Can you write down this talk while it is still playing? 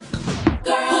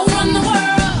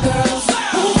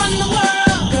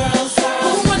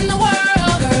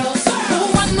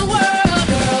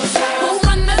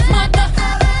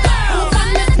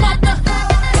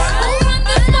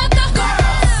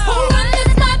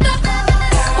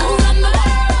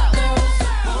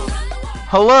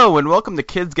Hello and welcome to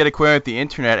Kids Get Acquainted with the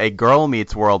Internet, a Girl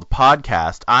Meets World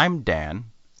podcast. I'm Dan.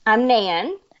 I'm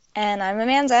Nan. And I'm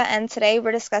Amanda, and today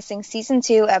we're discussing Season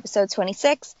 2, Episode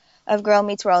 26 of Girl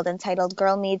Meets World, entitled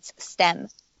Girl Meets STEM.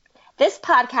 This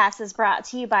podcast is brought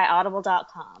to you by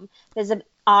Audible.com. Visit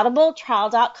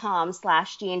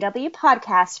audibletrial.com/GNW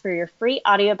podcast for your free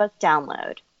audiobook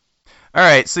download. All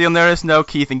right, so you'll notice no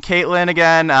Keith and Caitlin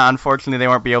again. Unfortunately, they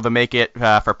won't be able to make it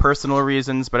for personal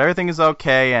reasons, but everything is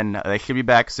okay, and they should be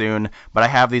back soon. But I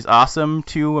have these awesome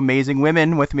two amazing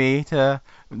women with me to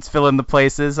fill in the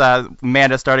places.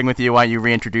 Amanda, starting with you, why don't you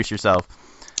reintroduce yourself?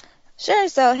 Sure.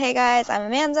 So, hey guys, I'm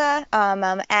Amanda.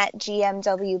 I'm at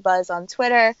GMW Buzz on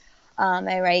Twitter.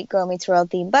 I write Girl Meets World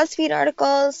themed BuzzFeed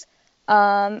articles,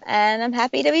 and I'm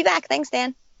happy to be back. Thanks,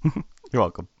 Dan. You're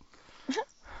welcome.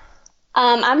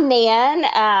 I'm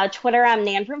Nan. Twitter, I'm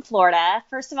Nan from Florida.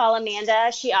 First of all,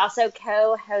 Amanda, she also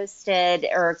co-hosted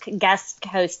or guest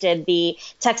hosted the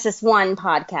Texas One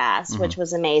podcast, which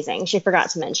was amazing. She forgot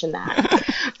to mention that.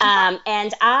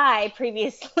 And I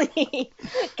previously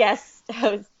podcast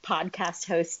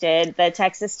hosted the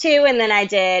Texas Two, and then I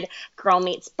did Girl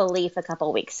Meets Belief a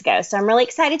couple weeks ago. So I'm really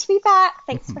excited to be back.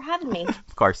 Thanks for having me.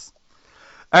 Of course.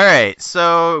 All right,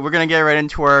 so we're going to get right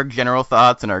into our general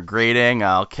thoughts and our grading.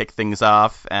 I'll kick things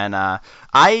off, and I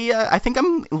think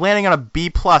I'm landing on a B+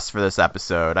 for this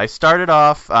episode. I started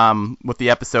off with the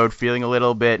episode feeling a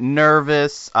little bit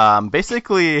nervous.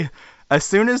 Basically, as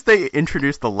soon as they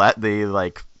introduced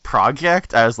the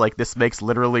project, I was like, this makes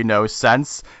literally no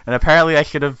sense, and apparently I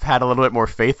should have had a little bit more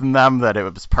faith in them that it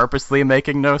was purposely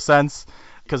making no sense,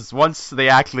 because once they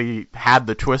actually had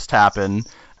the twist happen,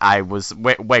 I was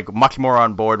much more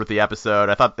on board with the episode.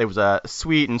 I thought it was a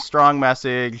sweet and strong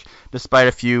message, despite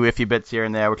a few iffy bits here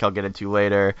and there, which I'll get into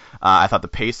later. I thought the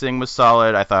pacing was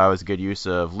solid. I thought it was a good use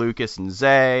of Lucas and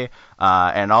Zay,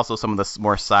 and also some of the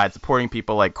more side supporting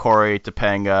people like Corey,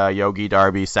 Topanga, Yogi,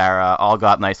 Darby, Sarah, all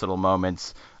got nice little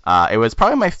moments. It was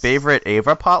probably my favorite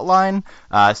Ava plotline.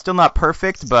 Still not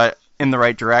perfect, but in the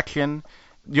right direction.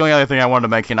 The only other thing I wanted to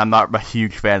mention, I'm not a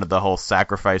huge fan of the whole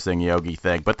sacrificing Yogi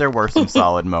thing, but there were some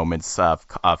solid moments of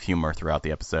humor throughout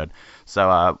the episode.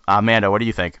 So, Amanda, what do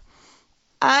you think?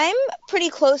 I'm pretty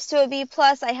close to a B+.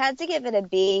 I had to give it a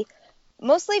B,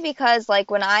 mostly because,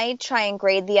 when I try and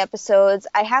grade the episodes,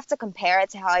 I have to compare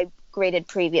it to how I graded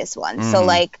previous ones. So,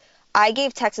 I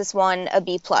gave Texas One a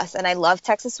B+, and I love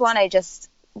Texas One.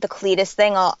 The Cletus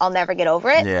thing, I'll never get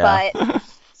over it. Yeah. But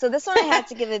so this one I had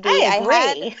to give a B. I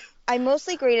agree. I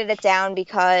mostly graded it down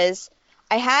because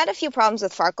I had a few problems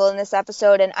with Farkle in this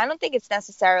episode, and I don't think it's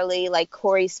necessarily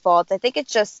Corey's fault. I think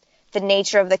it's just the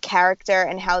nature of the character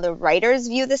and how the writers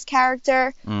view this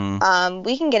character.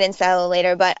 We can get into that a little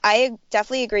later, but I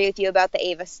definitely agree with you about the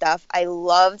Ava stuff. I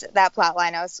loved that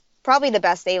plotline. It was probably the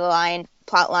best Ava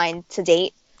plotline to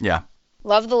date. Yeah.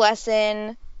 Love the lesson.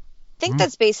 I think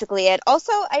that's basically it.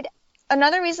 Also,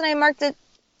 another reason I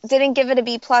didn't give it a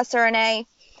B+ or an A,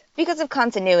 because of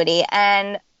continuity.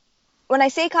 And when I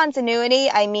say continuity,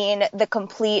 I mean the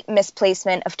complete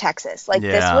misplacement of Texas.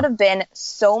 This would have been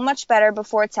so much better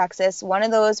before Texas. One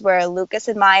of those where Lucas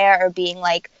and Maya are being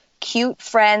cute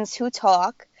friends who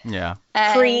talk. Yeah.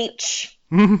 And Preach.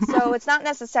 So it's not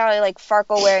necessarily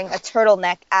Farkle wearing a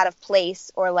turtleneck out of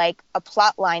place or a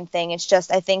plot line thing. It's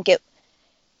just, I think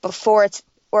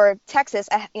Texas,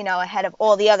 ahead of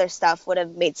all the other stuff would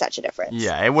have made such a difference.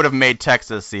 Yeah, it would have made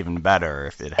Texas even better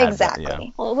if it had. Exactly. Yeah.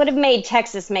 Well, it would have made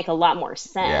Texas make a lot more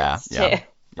sense, too,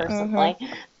 personally.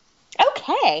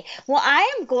 Okay. Well,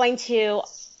 I am going to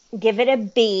give it a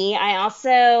B. I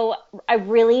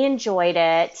really enjoyed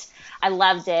it. I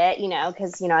loved it,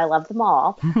 because, I love them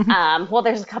all. Well,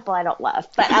 there's a couple I don't love,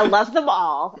 but I love them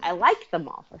all. I like them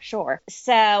all for sure.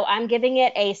 So I'm giving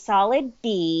it a solid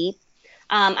B.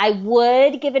 I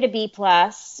would give it a B+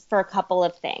 for a couple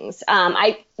of things.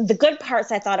 The good parts,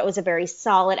 I thought it was a very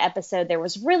solid episode. There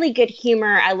was really good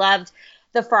humor. I loved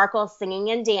the Farkle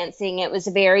singing and dancing. It was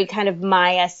very kind of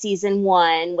Maya season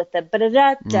 1 with the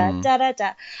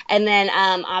ba-da-da-da-da-da-da. And then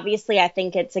obviously I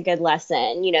think it's a good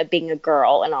lesson, being a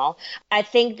girl and all. I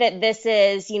think that this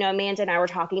is, Amanda and I were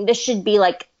talking, this should be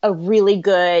a really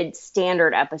good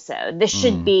standard episode. This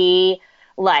should be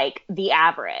the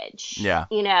average,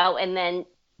 and then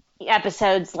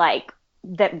episodes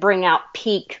that bring out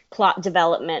peak plot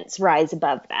developments rise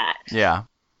above that. Yeah.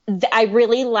 I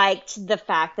really liked the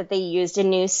fact that they used a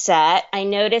new set. I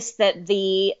noticed that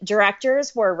the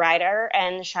directors were Ryder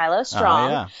and Shiloh Strong.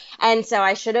 Oh, yeah. And so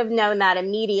I should have known that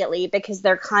immediately because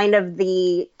they're kind of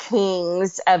the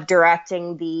kings of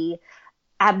directing the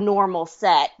abnormal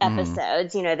set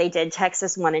episodes. You know, they did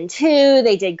Texas 1 and 2.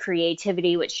 They did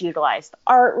Creativity, which utilized the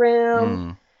art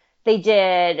room. They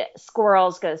did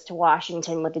Squirrels Goes to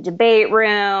Washington with the debate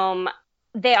room.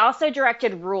 They also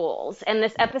directed Rules, and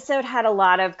this episode had a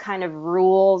lot of kind of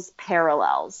rules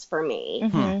parallels for me,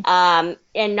 and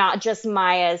not just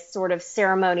Maya's sort of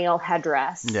ceremonial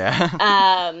headdress.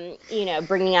 Yeah.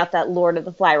 Bringing out that Lord of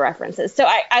the Fly references. So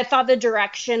I thought the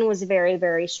direction was very,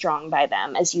 very strong by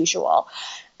them, as usual.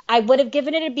 I would have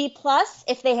given it a B+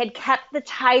 if they had kept the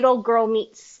title Girl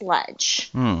Meets Sludge,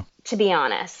 to be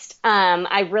honest.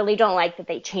 I really don't like that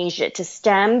they changed it to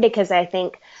STEM, because I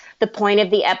think the point of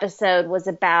the episode was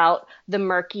about the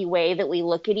murky way that we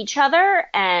look at each other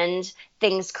and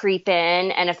things creep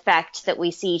in and affect that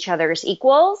we see each other as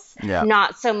equals,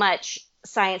 not so much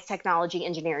science, technology,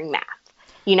 engineering,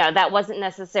 math. That wasn't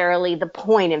necessarily the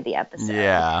point of the episode.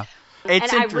 Yeah. And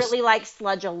I really like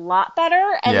Sludge a lot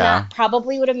better, and that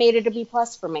probably would have made it a B+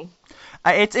 for me.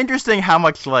 It's interesting how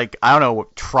much,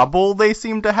 trouble they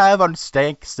seem to have on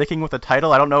sticking with the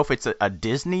title. I don't know if it's a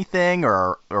Disney thing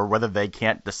or whether they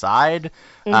can't decide.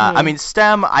 I mean,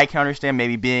 STEM, I can understand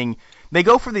maybe being... They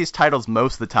go for these titles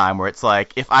most of the time where it's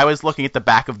like, if I was looking at the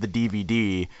back of the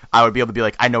DVD, I would be able to be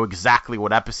like, I know exactly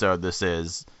what episode this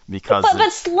is. Because but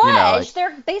Sludge,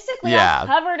 they're basically all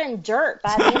covered in dirt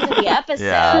by the end of the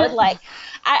episode.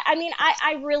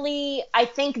 I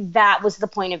think that was the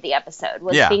point of the episode,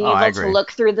 was being able to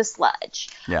look through the sludge.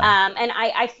 And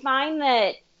I find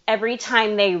that every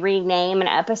time they rename an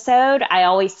episode, I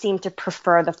always seem to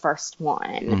prefer the first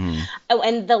one. Oh,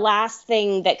 and the last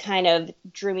thing that kind of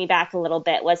drew me back a little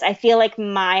bit was I feel like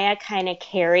Maya kind of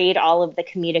carried all of the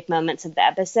comedic moments of the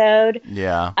episode.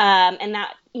 And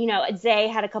that, Zay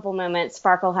had a couple moments,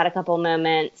 Sparkle had a couple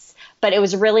moments, but it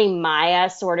was really Maya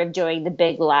sort of doing the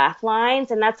big laugh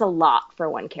lines, and that's a lot for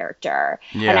one character.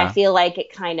 And I feel like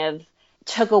it kind of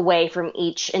took away from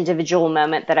each individual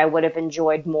moment that I would have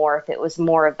enjoyed more if it was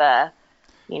more of a,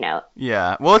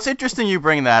 Yeah. Well, it's interesting you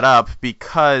bring that up,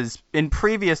 because in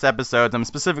previous episodes, I'm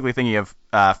specifically thinking of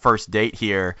First Date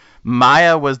here,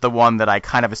 Maya was the one that I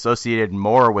kind of associated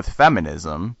more with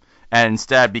feminism. And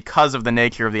instead, because of the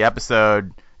nature of the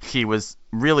episode, she was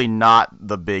really not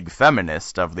the big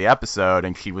feminist of the episode,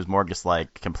 and she was more just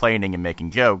complaining and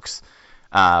making jokes,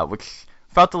 which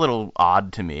felt a little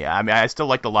odd to me. I mean, I still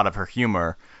liked a lot of her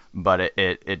humor, but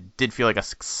it did feel like a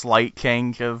slight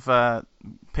change of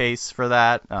pace for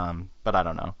that. But I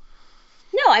don't know.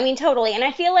 No, I mean, totally. And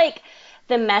I feel like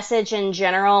the message in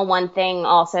general, one thing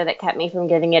also that kept me from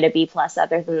giving it a B+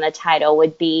 other than the title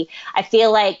would be, I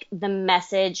feel like the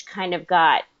message kind of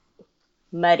got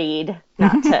muddied,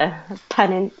 not to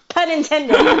pun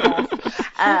intended, I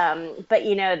guess. But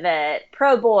the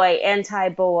pro-boy,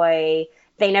 anti-boy,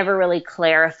 they never really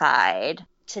clarified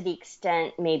to the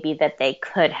extent maybe that they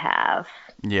could have.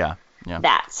 Yeah.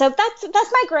 That. So that's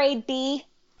my grade, B.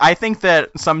 I think that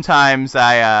sometimes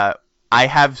I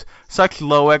have such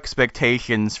low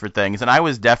expectations for things, and I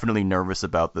was definitely nervous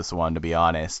about this one, to be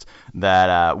honest,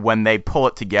 that when they pull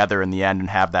it together in the end and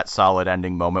have that solid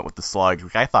ending moment with the sludge,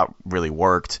 which I thought really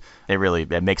worked,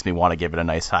 it makes me want to give it a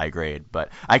nice high grade. But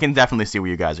I can definitely see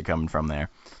where you guys are coming from there.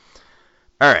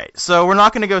 All right, so we're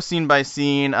not going to go scene by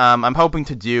scene. I'm hoping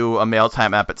to do a Mail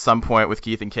Time ep at some point with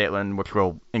Keith and Caitlin, which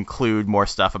will include more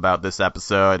stuff about this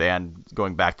episode and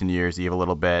going back to New Year's Eve a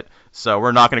little bit. So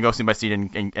we're not going to go scene by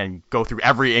scene and go through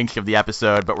every inch of the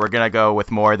episode, but we're going to go with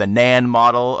more the Nan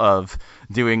model of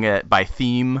doing it by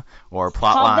theme or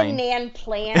plot line. The Nan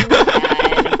plan.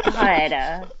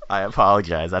 God. I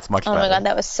apologize. That's much better. Oh my God,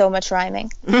 that was so much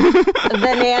rhyming. The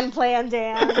Nan plan,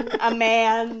 Dan.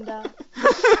 Amanda.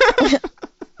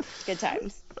 Good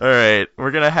times. All right,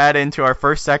 we're going to head into our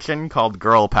first section called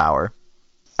Girl Power.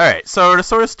 All right, so to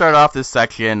sort of start off this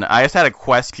section, I just had a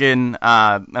question,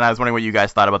 and I was wondering what you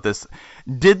guys thought about this.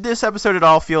 Did this episode at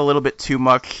all feel a little bit too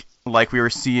much like we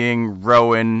were seeing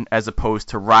Rowan as opposed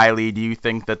to Riley? Do you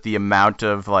think that the amount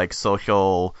of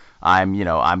social I'm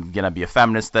going to be a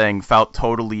feminist thing felt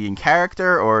totally in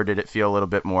character, or did it feel a little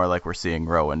bit more like we're seeing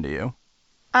Rowan to you?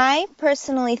 I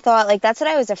personally thought, that's what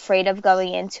I was afraid of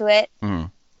going into it.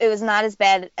 It was not as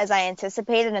bad as I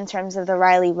anticipated in terms of the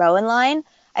Riley-Rowan line.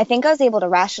 I think I was able to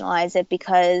rationalize it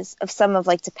because of some of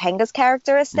Topanga's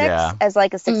characteristics as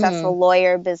a successful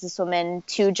lawyer, businesswoman,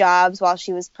 2 jobs while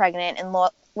she was pregnant and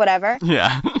whatever.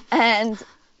 Yeah. And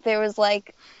there was what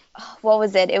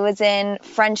was it? It was in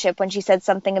Friendship when she said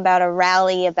something about a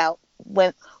rally about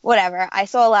whatever. I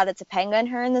saw a lot of Topanga in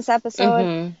her in this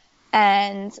episode.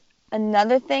 And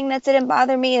another thing that didn't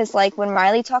bother me is when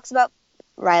Riley talks about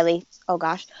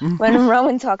when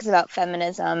Rowan talks about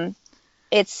feminism,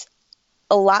 it's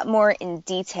a lot more in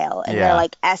detail, and they're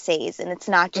essays, and it's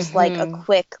not just a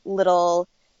quick little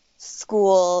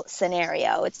school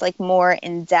scenario. It's like more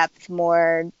in depth,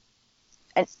 more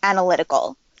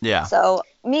analytical. Yeah. So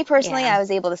me personally, I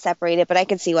was able to separate it, but I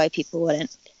could see why people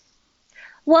wouldn't.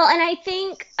 Well, and I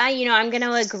think, I'm going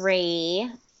to agree,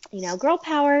 girl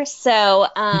power. So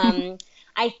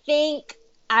I think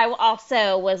I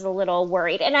also was a little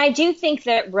worried. And I do think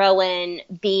that Rowan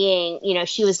being,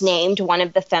 she was named one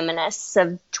of the feminists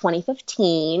of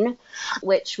 2015,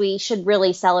 which we should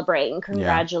really celebrate and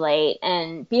congratulate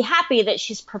and be happy that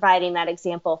she's providing that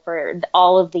example for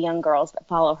all of the young girls that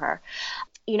follow her.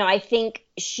 I think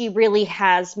she really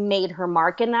has made her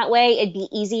mark in that way. It'd be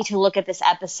easy to look at this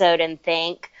episode and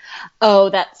think, oh,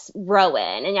 that's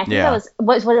Rowan. And I think that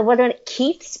was one of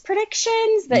Keith's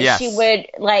predictions that she would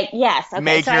yes.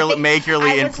 Okay.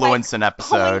 Majorly influence an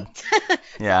episode.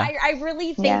 Yeah. I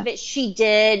really think that she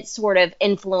did sort of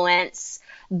influence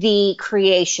the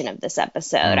creation of this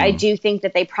episode. I do think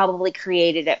that they probably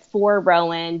created it for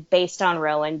Rowan, based on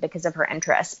Rowan, because of her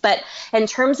interests. But in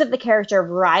terms of the character of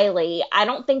Riley, I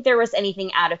don't think there was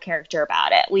anything out of character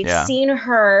about it. We've seen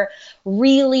her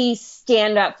really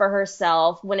stand up for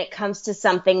herself when it comes to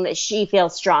something that she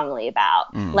feels strongly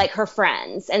about, like her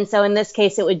friends. And so in this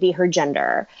case, it would be her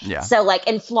gender. Yeah. So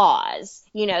and flaws.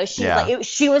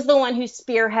 She was the one who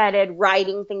spearheaded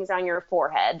writing things on your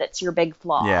forehead. That's your big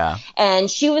flaw. Yeah.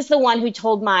 And she was the one who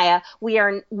told Maya, we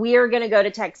are going to go to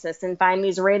Texas and find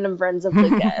these random friends of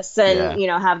Lucas and,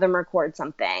 have them record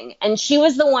something. And she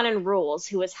was the one in Rules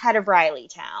who was head of Riley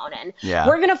Town. And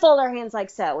we're going to fold our hands like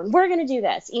so. And we're going to do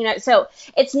this. So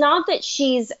it's not that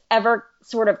she's ever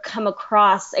sort of come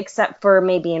across, except for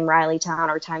maybe in Riley Town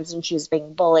or times when she was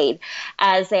being bullied,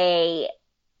 as a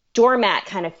doormat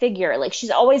kind of figure. Like,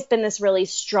 she's always been this really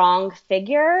strong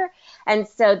figure. And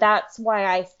so that's why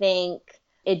I think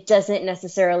it doesn't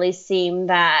necessarily seem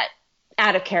that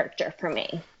out of character for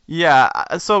me.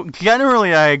 Yeah, so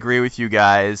generally I agree with you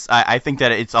guys. I think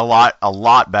that it's a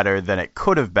lot better than it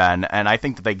could have been, and I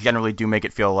think that they generally do make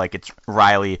it feel like it's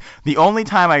Riley. The only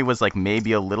time I was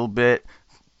maybe a little bit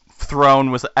thrown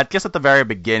was at the very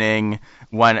beginning,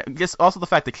 when just also the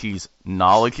fact that she's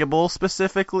knowledgeable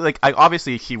specifically.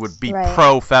 Obviously she would be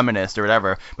pro-feminist or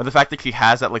whatever, but the fact that she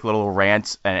has that little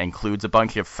rant and includes a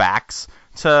bunch of facts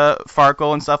to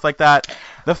Farkle and stuff like that.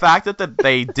 The fact that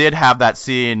they did have that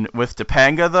scene with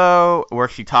Topanga, though, where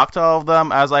she talked to all of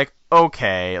them, I was like,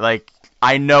 okay,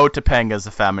 I know Topanga's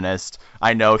a feminist.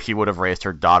 I know she would have raised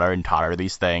her daughter and taught her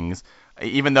these things.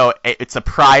 Even though it's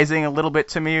surprising a little bit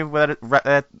to me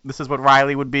that this is what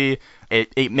Riley would be,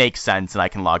 it makes sense and I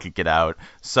can logic it out.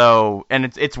 So,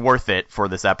 and it's worth it for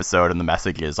this episode and the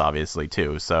messages, obviously,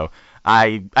 too. So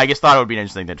I just thought it would be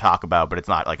interesting to talk about, but it's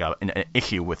not an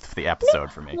issue with the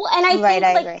episode for me. Well, and I think,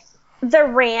 I agree. The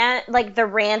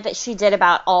rant that she did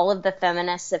about all of the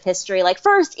feminists of history,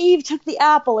 first Eve took the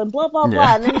apple and blah, blah,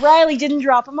 blah, and then Riley didn't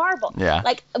drop a marble. Yeah.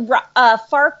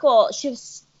 Farkle, she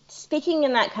was speaking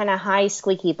in that kind of high,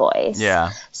 squeaky voice.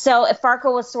 Yeah. So if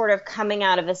Farkle was sort of coming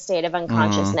out of a state of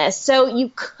unconsciousness. So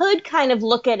you could kind of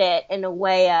look at it in a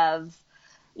way of,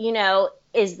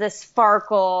 is this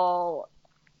Farkle,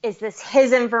 is this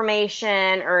his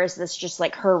information, or is this just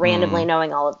her randomly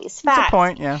knowing all of these facts? That's a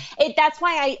point, yeah. That's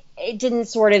why it didn't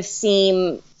sort of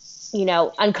seem,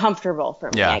 uncomfortable for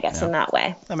me, I guess, in that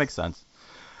way. That makes sense.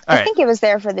 I think it was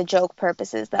there for the joke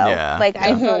purposes, though. Yeah. I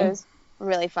thought it was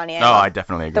really funny. I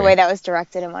definitely agree. The way that was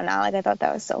directed and whatnot, I thought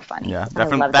that was so funny. Yeah,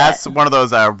 definitely. That's one of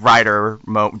those writer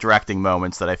directing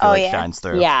moments that I feel shines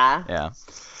through. Yeah. Yeah.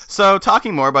 So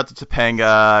talking more about the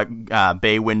Topanga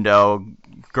bay window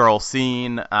girl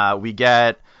scene, we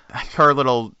get her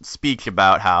little speech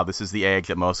about how this is the age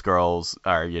that most girls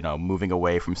are, moving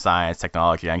away from science,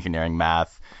 technology, engineering,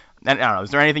 math. And I don't know,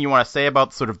 is there anything you want to say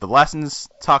about sort of the lessons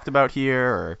talked about here?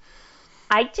 Or?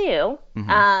 I do.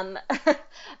 Mm-hmm.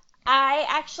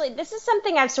 This is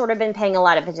something I've sort of been paying a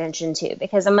lot of attention to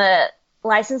because I'm a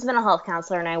licensed mental health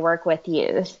counselor and I work with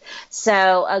youth.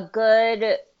 So a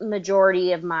good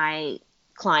majority of my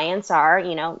clients are,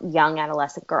 young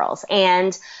adolescent girls.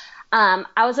 And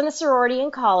I was in a sorority in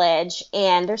college,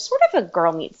 and there's sort of a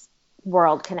girl meets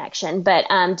world connection. But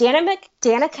Danica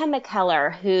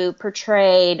McKellar, who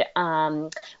portrayed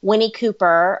Winnie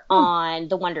Cooper on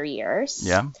The Wonder Years,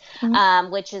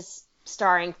 which is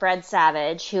starring Fred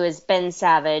Savage, who is Ben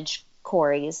Savage,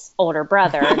 Corey's older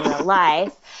brother in real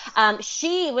life.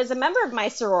 She was a member of my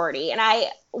sorority, and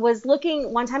I was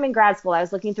looking one time in grad school. I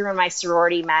was looking through my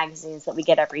sorority magazines that we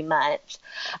get every month,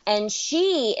 and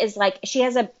she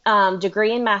has a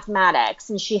degree in mathematics,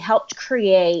 and she helped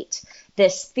create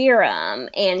this theorem,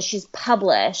 and she's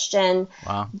published, and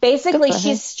basically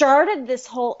she started this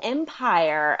whole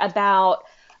empire about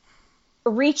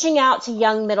reaching out to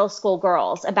young middle school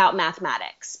girls about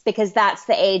mathematics, because that's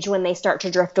the age when they start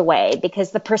to drift away, because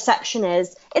the perception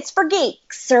is it's for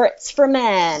geeks or it's for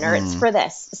men or it's for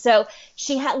this. So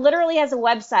she literally has a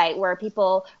website where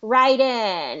people write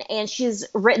in, and she's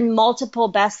written multiple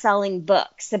best-selling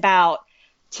books about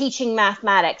teaching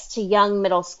mathematics to young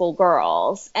middle school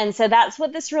girls. And so that's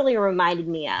what this really reminded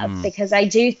me of, because I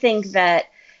do think that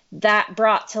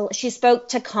she spoke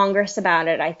to Congress about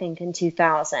it, I think, in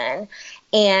 2000.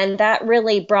 And that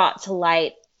really brought to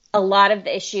light a lot of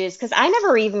the issues, because I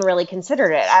never even really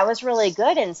considered it. I was really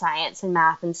good in science and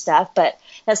math and stuff, but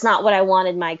that's not what I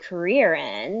wanted my career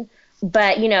in.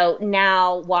 But,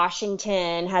 now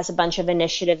Washington has a bunch of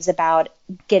initiatives about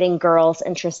getting girls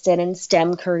interested in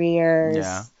STEM careers.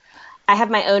 Yeah. I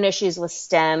have my own issues with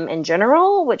STEM in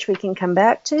general, which we can come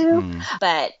back to.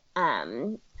 But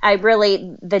the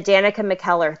Danica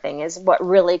McKellar thing is what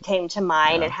really came to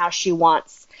mind, and how she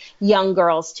wants young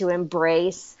girls to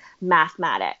embrace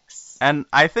mathematics. And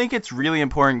I think it's really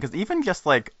important, because even just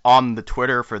like on the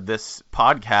Twitter for this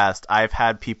podcast, I've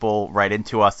had people write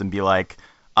into us and be like,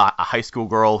 a high school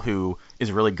girl who is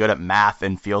really good at math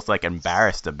and feels like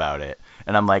embarrassed about it.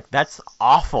 And I'm like, that's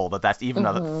awful that that's even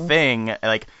a thing.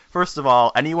 Like, first of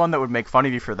all, anyone that would make fun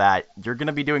of you for that, you're going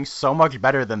to be doing so much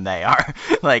better than they are.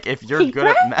 Like, if you're good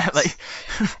at math, like...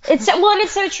 it's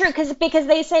so true, because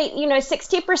they say,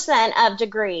 60%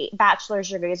 of bachelor's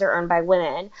degrees are earned by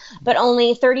women, but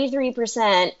only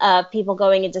 33% of people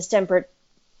going into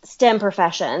STEM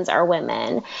professions are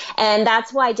women. And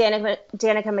that's why Danica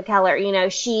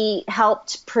McKellar, she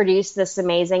helped produce this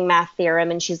amazing math theorem.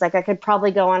 And she's like, I could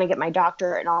probably go on and get my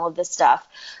doctorate and all of this stuff.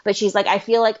 But she's like, I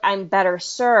feel like I'm better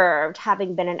served,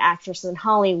 having been an actress in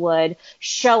Hollywood,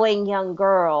 showing young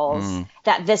girls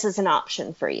that this is an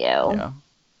option for you. Yeah.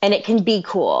 And it can be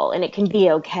cool and it can be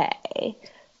okay.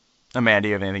 Amanda, do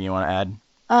you have anything you want to add?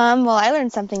 Well, I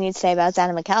learned something new today about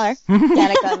Danica McKellar.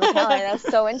 That was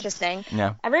so interesting.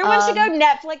 Yeah. Everyone should go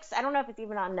Netflix. I don't know if it's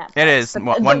even on Netflix. It is.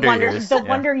 Wonder Years. The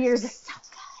Wonder Years is so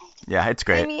good. Yeah, it's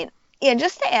great. I mean,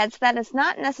 just to add to that, it's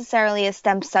not necessarily a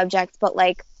STEM subject, but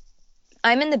like,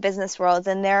 I'm in the business world,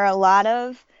 and there are a lot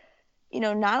of,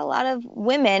 not a lot of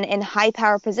women in high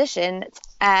power positions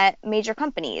at major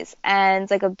companies.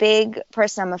 And like, a big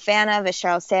person I'm a fan of is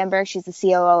Sheryl Sandberg. She's the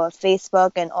COO of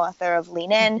Facebook and author of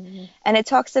Lean In. And it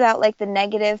talks about like the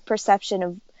negative perception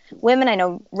of women. I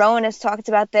know Rowan has talked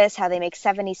about this, how they make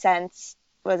 78 cents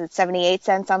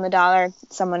on the dollar.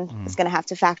 Someone is going to have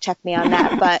to fact check me on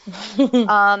that. But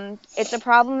it's a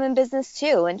problem in business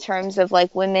too, in terms of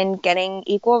like women getting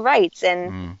equal rights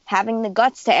and having the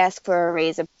guts to ask for a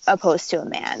raise opposed to a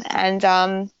man.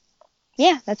 And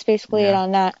that's basically it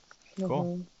on that.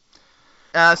 Cool.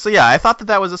 So yeah, I thought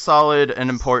that was a solid and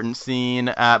important scene.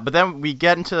 But then we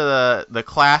get into the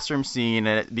classroom scene,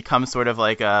 and it becomes sort of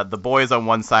like the boys on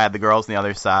one side, the girls on the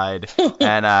other side,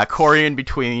 and Corey in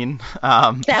between.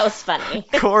 That was funny.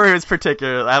 Corey was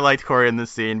particular. I liked Corey in this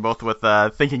scene, both with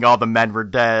thinking all the men were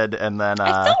dead, and then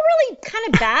I felt really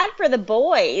kind of bad for the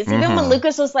boys, even when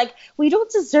Lucas was like, "We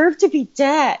don't deserve to be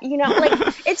dead,"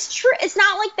 like it's true. It's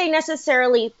not like they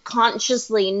necessarily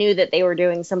consciously knew that they were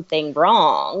doing something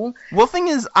wrong. Well, thing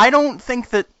is, I don't think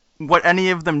that what any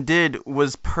of them did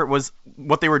was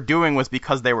what they were doing was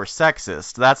because they were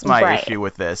sexist. That's my issue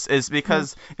with this, is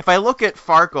because if I look at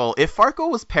Farkle, if Farkle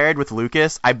was paired with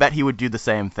Lucas, I bet he would do the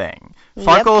same thing.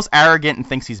 Farkle's arrogant and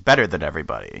thinks he's better than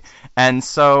everybody, and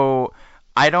so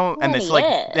I don't, well, and it's like,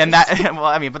 and that, well,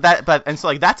 I mean, and so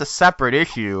like, that's a separate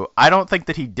issue. I don't think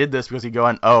that he did this because he's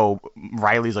going, oh,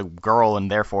 Riley's a girl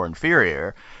and therefore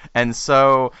inferior. And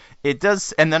so it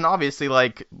does, and then obviously,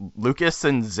 like, Lucas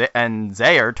and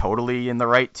Zay are totally in the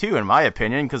right too, in my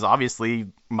opinion, because obviously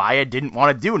Maya didn't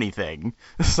want to do anything.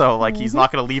 So, like, he's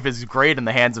not going to leave his grade in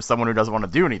the hands of someone who doesn't want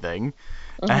to do anything.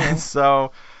 And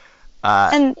so,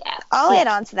 and I'll add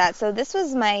on to that. So this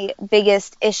was my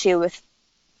biggest issue with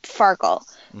Farkle.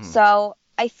 So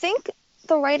I think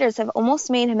the writers have almost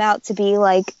made him out to be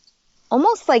like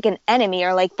almost like an enemy,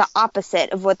 or like the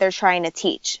opposite of what they're trying to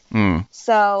teach.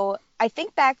 So I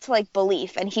think back to like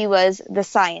Belief, and he was the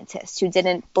scientist who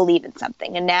didn't believe in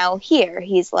something, and now here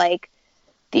he's like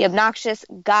the obnoxious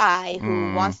guy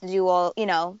who wants to do all,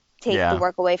 take the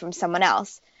work away from someone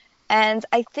else. And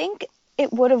I think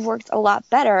it would have worked a lot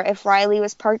better if Riley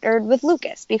was partnered with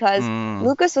Lucas, because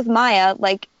Lucas with Maya,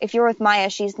 like, if you're with Maya,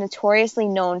 she's notoriously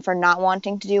known for not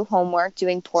wanting to do homework,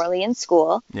 doing poorly in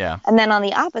school. Yeah. And then on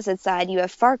the opposite side, you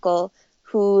have Farkle,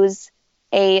 who's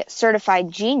a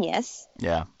certified genius.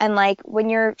 Yeah. And, like, when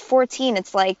you're 14,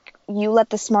 it's like you let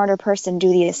the smarter person do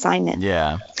the assignment.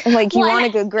 Yeah. And, like, you want a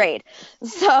good grade.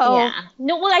 So. Yeah.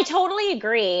 No, well, I totally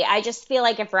agree. I just feel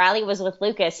like if Riley was with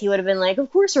Lucas, he would have been like,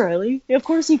 of course, Riley. Of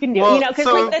course you can do it. You know, because,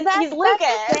 like, he's Lucas.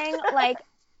 That's the thing. Like,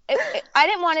 I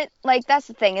didn't want it. Like, that's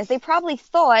the thing, is they probably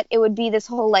thought it would be this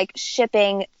whole, like,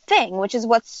 shipping thing, which is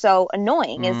what's so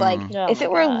annoying, is, like, if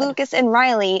it were Lucas and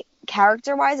Riley,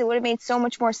 character-wise, it would have made so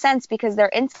much more sense, because their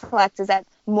intellect is at,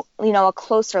 you know, a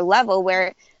closer level,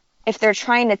 where if they're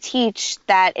trying to teach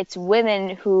that it's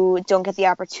women who don't get the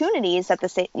opportunities that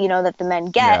that the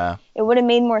men get, it would have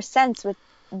made more sense with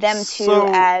them two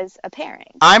as a pairing.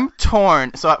 I'm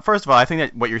torn. So first of all, I think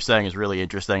that what you're saying is really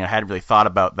interesting. I hadn't really thought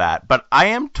about that, but I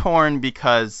am torn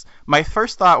because my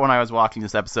first thought when I was watching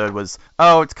this episode was,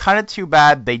 oh, it's kind of too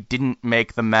bad they didn't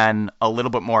make the men a little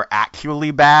bit more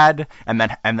actually bad, and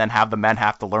then have the men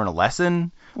have to learn a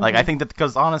lesson. Like, I think that,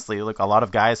 because honestly, look, a lot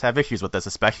of guys have issues with this,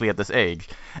 especially at this age.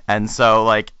 And so,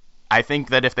 like, I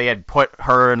think that if they had put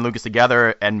her and Lucas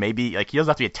together, and maybe, like, he doesn't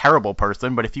have to be a terrible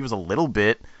person, but if he was a little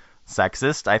bit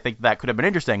sexist, I think that could have been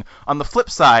interesting. On the flip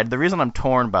side, the reason I'm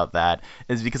torn about that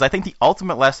is because I think the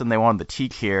ultimate lesson they wanted to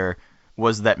teach here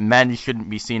was that men shouldn't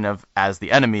be seen as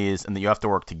the enemies, and that you have to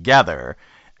work together.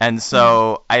 And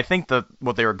so I think that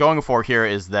what they were going for here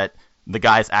is that the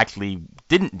guys actually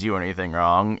didn't do anything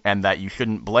wrong, and that you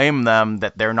shouldn't blame them,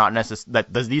 that they're not that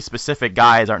these specific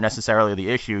guys aren't necessarily the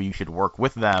issue. You should work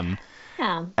with them.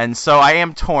 Yeah. And so I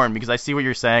am torn, because I see what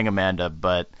you're saying, Amanda,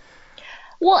 but...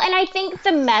 Well, and I think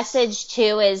the message,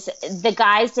 too, is the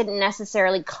guys didn't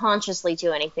necessarily consciously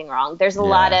do anything wrong. There's a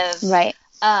lot of,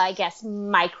 I guess,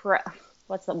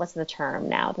 what's the term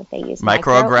now that they use?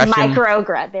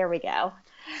 Microaggression. There we go.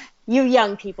 You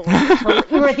young people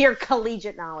with your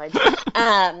collegiate knowledge.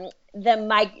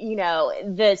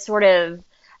 The sort of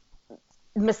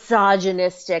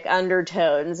misogynistic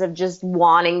undertones of just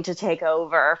wanting to take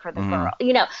over for the girl.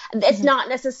 You know, it's not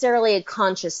necessarily a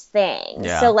conscious thing.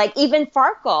 Yeah. So, like, even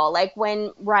Farkle, like,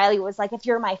 when Riley was like, if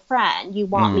you're my friend, you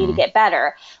want me to get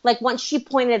better. Like, once she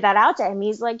pointed that out to him,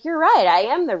 he's like, you're right,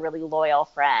 I am the really loyal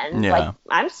friend. Yeah. Like,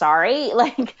 I'm sorry.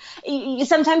 Like,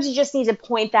 sometimes you just need to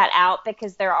point that out,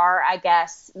 because there are, I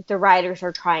guess, the writers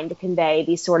are trying to convey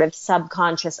these sort of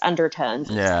subconscious undertones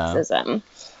of sexism.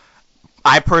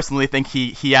 I personally think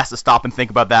he has to stop and think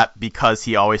about that, because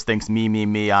he always thinks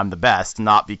me, I'm the best,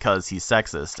 not because he's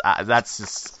sexist. That's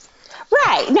just...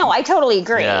 Right. No, I totally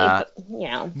agree. Yeah. But, you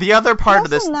know. The other part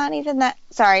of this... not even that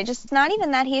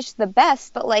he's the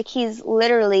best, but, like, he's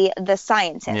literally the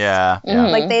scientist. Yeah.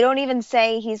 Like, they don't even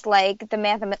say he's, like,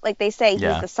 like, they say he's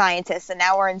the scientist, and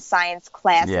now we're in science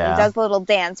class, and he does a little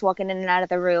dance walking in and out of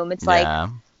the room. It's like, I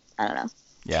don't know.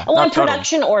 Yeah. Well, in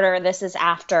production order, this is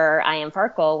after I Am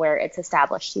Farkle, where it's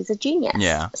established he's a genius.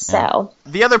 Yeah. So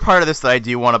the other part of this that I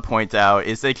do want to point out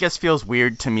is that it just feels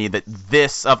weird to me that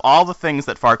this, of all the things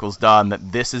that Farkle's done,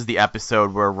 that this is the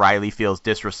episode where Riley feels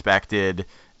disrespected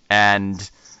and,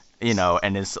 you know,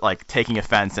 and is, like, taking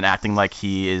offense and acting like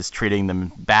he is treating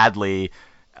them badly.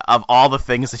 Of all the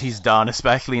things that he's done,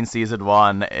 especially in season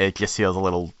 1, it just feels a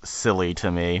little silly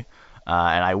to me.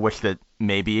 And I wish that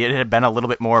maybe it had been a little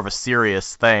bit more of a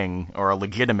serious thing, or a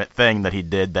legitimate thing that he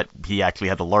did that he actually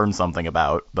had to learn something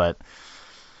about. But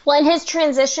well, and his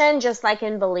transition, just like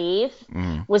in Believe,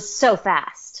 was so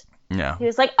fast. Yeah. He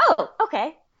was like, oh,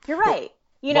 okay, you're right.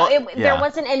 You know, there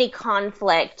wasn't any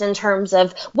conflict in terms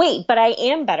of, wait, but I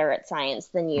am better at science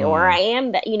than you, or I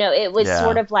am, you know, it was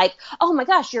sort of like, oh my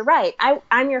gosh, you're right.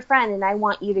 I'm your friend, and I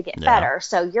want you to get better.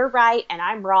 So you're right, and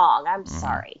I'm wrong. I'm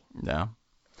sorry. Yeah.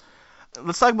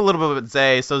 Let's talk a little bit about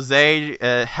Zay. So Zay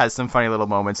has some funny little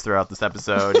moments throughout this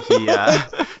episode. He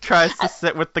tries to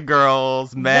sit with the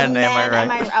girls. Am I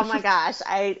right? Oh my gosh,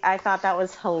 I thought that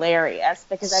was hilarious,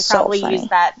 because I probably use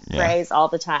that phrase all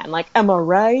the time. Like, am I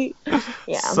right?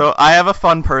 Yeah. So I have a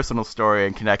fun personal story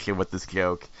in connection with this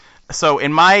joke. So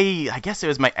in my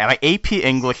AP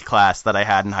English class that I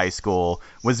had in high school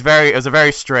it was a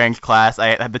very strange class.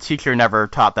 The teacher never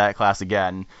taught that class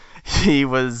again. He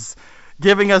was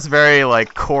giving us very,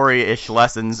 like, Corey-ish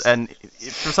lessons, and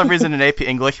for some reason in AP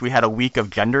English we had a week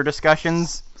of gender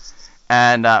discussions,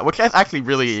 and which I actually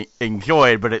really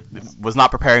enjoyed, but it was not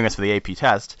preparing us for the AP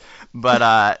test.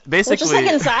 But basically, well, just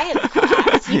like in science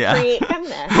class, you create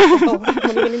feminists. So what are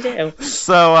you gonna do?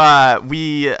 So I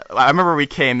remember we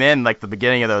came in, like, the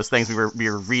beginning of those things.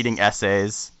 We were reading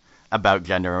essays about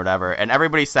gender or whatever, and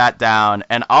everybody sat down,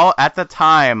 and at the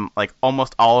time, like,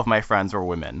 almost all of my friends were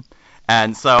women.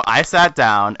 And so I sat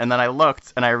down, and then I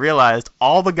looked, and I realized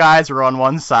all the guys were on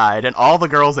one side, and all the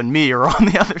girls and me were on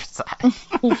the other side.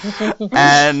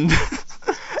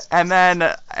 And then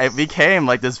it became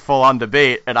like this full-on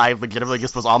debate, and I legitimately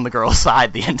just was on the girl's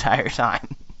side the entire time.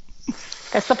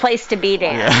 That's the place to be,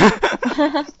 Dan.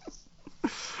 Yeah.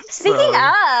 Speaking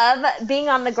of being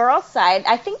on the girls' side,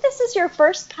 I think this is your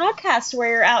first podcast where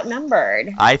you're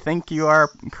outnumbered. I think you are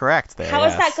correct there. How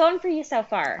is that going for you so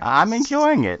far? I'm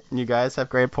enjoying it. You guys have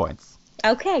great points.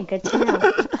 Okay, good to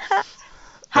know.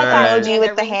 High Right. emoji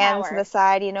with the hands power. to the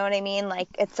side, you know what I mean? Like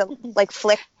it's a like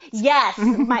flick. Yes,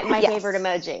 my Yes. favorite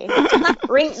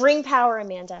emoji. Ring power,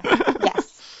 Amanda.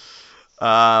 Yes.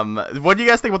 What do you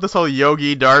guys think about this whole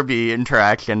Yogi Darby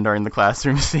interaction during the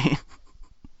classroom scene?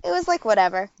 It was like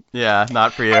whatever. Yeah,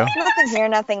 not for you. Nothing here,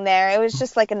 nothing there. It was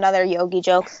just like another Yogi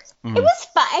joke. It was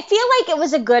fun. I feel like it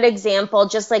was a good example,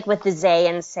 just like with the Zay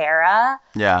and Sarah.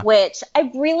 Yeah. Which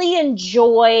I really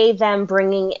enjoy them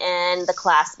bringing in the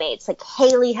classmates. Like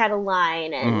Haley had a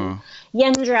line, and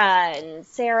Yendra and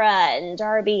Sarah and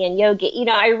Darby and Yogi. You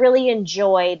know, I really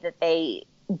enjoyed that they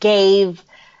gave.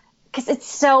 Because it's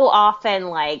so often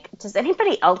like, does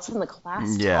anybody else in the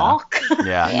class talk?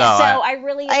 Yeah, no. So I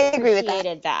really agree with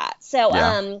appreciated that. So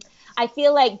Yeah. I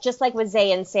feel like just like with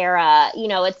Zay and Sarah, you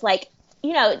know, it's like,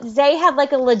 you know, Zay had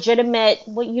like a legitimate,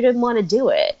 well, you didn't want to do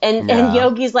it. And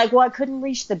Yogi's like, well, I couldn't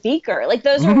reach the beaker. Like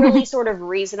those are really sort of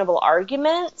reasonable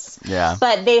arguments. Yeah.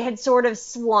 But they had sort of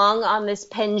swung on this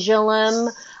pendulum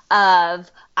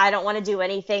of, I don't want to do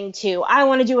anything to, I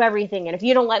want to do everything. And if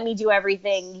you don't let me do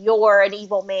everything, you're an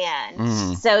evil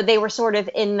man. So they were sort of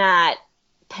in that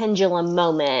pendulum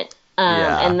moment.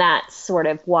 And that's sort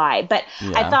of why. But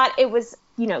I thought it was,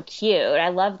 you know, cute. I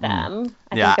love them.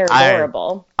 I think they're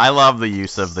adorable. I love the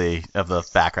use of the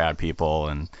background people,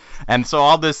 and so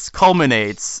all this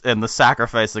culminates in the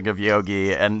sacrificing of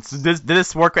Yogi. And so did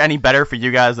this work any better for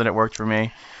you guys than it worked for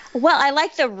me? Well, I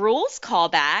like the rules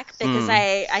callback because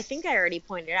I think I already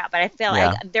pointed out, but I feel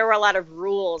like there were a lot of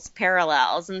rules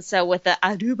parallels. And so with the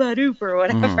adoop or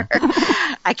whatever,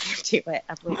 I can't do it.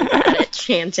 I'm really bad at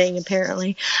chanting,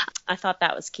 apparently. I thought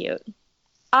that was cute.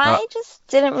 I just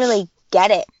didn't really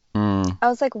get it. Mm. I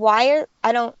was like, why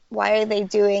are they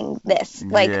doing this?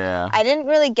 Like, I didn't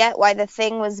really get why the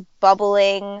thing was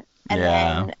bubbling, and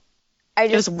then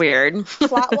It was weird.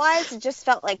 plot-wise, it just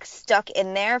felt like stuck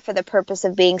in there for the purpose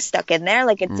of being stuck in there.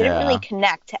 Like, it didn't really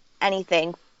connect to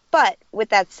anything. But with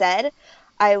that said,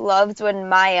 I loved when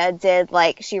Maya did,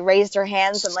 like, she raised her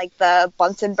hands and, like, the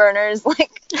Bunsen burners,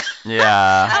 like...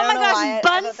 Yeah. Oh my gosh,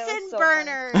 Bunsen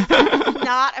burners!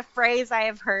 Not a phrase I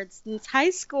have heard since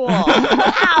high school.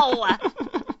 Wow!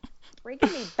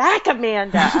 Bringing me back,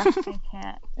 Amanda. I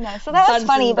can't. No, so that was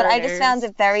funny, but I just found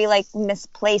it very, like,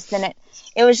 misplaced, and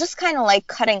it was just kind of, like,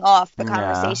 cutting off the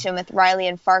conversation with Riley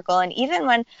and Farkle. And even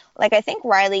when, like, I think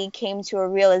Riley came to a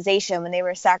realization when they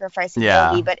were sacrificing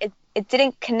Yogi, but it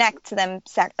didn't connect to them.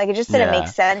 Like, it just didn't make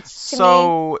sense to me.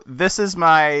 So this is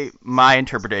my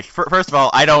interpretation. First of all,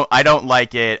 I don't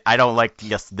like it. I don't like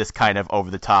just this kind of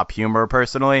over the top humor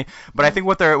personally. But I think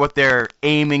what they're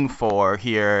aiming for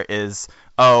here is,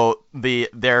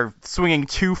 they're swinging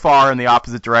too far in the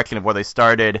opposite direction of where they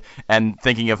started, and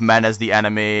thinking of men as the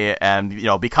enemy, and, you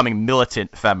know, becoming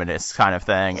militant feminists kind of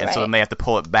thing. And so then they have to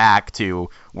pull it back to,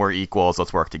 we're equals,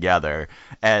 let's work together.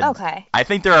 And I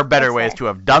think there are better ways to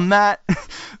have done that. I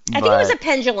think it was a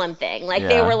pendulum thing. Like,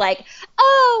 they were like,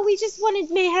 oh, we just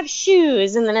wanted me to have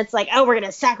shoes. And then it's like, oh, we're going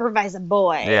to sacrifice a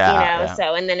boy.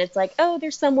 So, and then it's like, oh,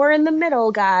 there's somewhere in the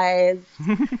middle, guys.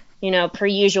 You know, per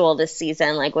usual this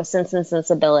season, like with Sense and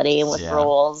Sensibility and with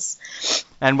rules.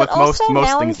 And with but most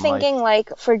now things I'm thinking,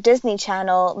 like, for Disney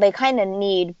Channel, they kind of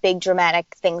need big dramatic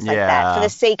things like that for the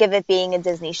sake of it being a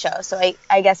Disney show. So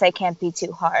I guess I can't be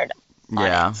too hard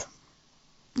on it.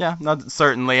 Yeah, no,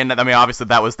 certainly. And I mean, obviously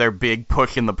that was their big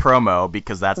push in the promo,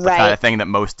 because that's the kind of thing that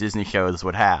most Disney shows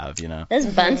would have, you know. Those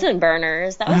Bunsen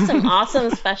burners, that was some awesome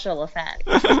special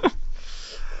effects.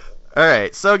 All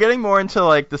right, so getting more into,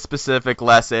 like, the specific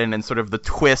lesson and sort of the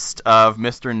twist of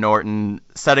Mr. Norton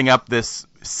setting up this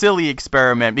silly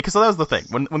experiment, because that was the thing.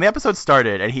 When the episode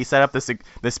started and he set up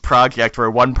this project where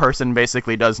one person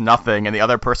basically does nothing and the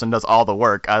other person does all the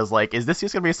work, I was like, is this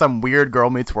just going to be some weird Girl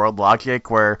Meets World logic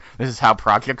where this is how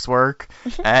projects work?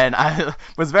 And I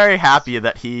was very happy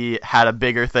that he had a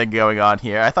bigger thing going on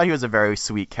here. I thought he was a very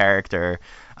sweet character.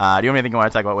 Do you have anything you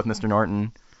want to talk about with Mr.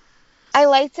 Norton? I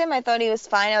liked him. I thought he was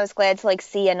fine. I was glad to, like,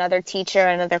 see another teacher,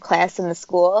 another class in the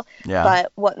school. Yeah.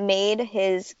 But what made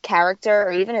his character,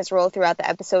 or even his role throughout the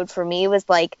episode for me, was,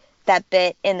 like, that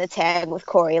bit in the tag with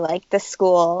Corey, like, the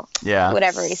school,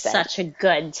 whatever he said. Such a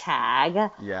good tag.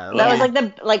 Yeah. That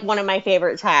was, like, one of my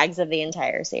favorite tags of the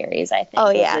entire series, I think. Oh,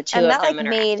 yeah. And that, like,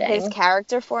 made his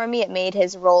character for me. It made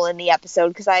his role in the episode,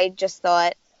 because I just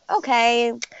thought,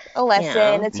 okay, a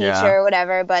lesson, a teacher,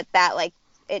 whatever, but that, like,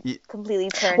 it completely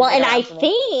turned. Well, and I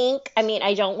think,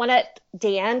 I don't want to,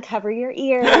 Dan, cover your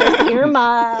ears,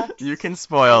 earmuffs. You can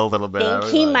spoil a little bit. I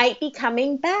think he might be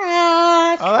coming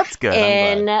back. Oh, that's good.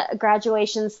 In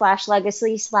graduation /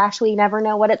 legacy / we never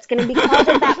know what it's going to be called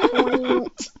at that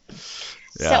point.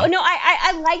 Yeah. So, no,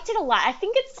 I liked it a lot. I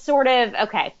think it's sort of,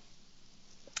 okay,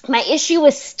 my issue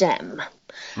is STEM.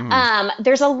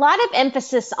 There's a lot of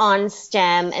emphasis on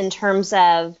STEM in terms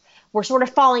of we're sort of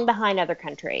falling behind other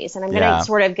countries. And I'm going to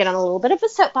sort of get on a little bit of a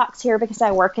soapbox here because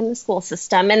I work in the school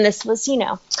system. And this was,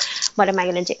 what am I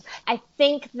going to do? I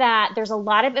think that there's a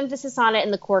lot of emphasis on it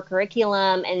in the core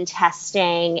curriculum and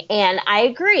testing. And I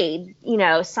agree,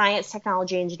 science,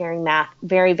 technology, engineering, math,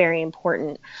 very, very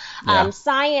important.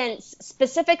 Science,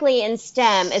 specifically in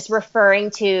STEM, is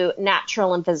referring to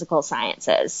natural and physical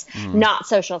sciences, not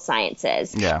social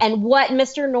sciences. Yeah. And what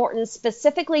Mr. Norton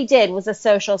specifically did was a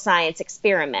social science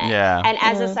experiment. Yeah. And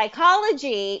as a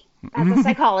psychologist,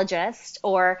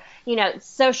 or,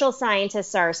 social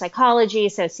scientists are psychology,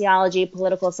 sociology,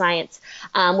 political science,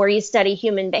 where you study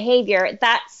human behavior,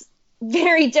 that's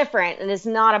very different and is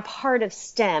not a part of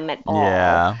STEM at all.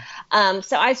 Yeah.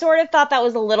 So I sort of thought that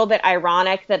was a little bit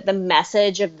ironic that the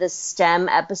message of this STEM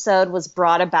episode was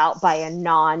brought about by a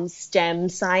non-STEM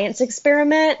science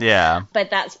experiment. Yeah. But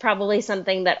that's probably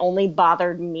something that only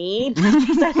bothered me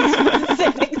because I'm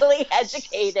specifically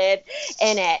educated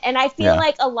in it. And I feel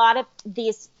like a lot of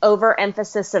these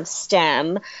overemphasis of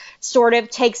STEM sort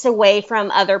of takes away from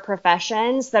other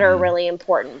professions that are really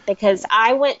important, because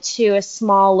I went to a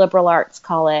small liberal arts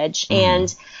college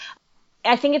and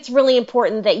I think it's really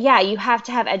important that, you have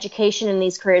to have education in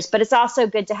these careers, but it's also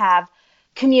good to have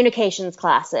communications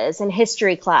classes and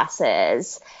history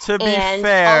classes. To be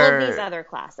fair, all of these other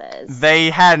classes.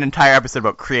 They had an entire episode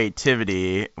about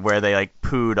creativity where they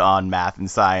pooed on math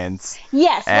and science.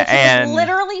 Yes, which was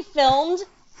literally filmed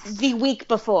the week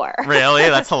before. Really?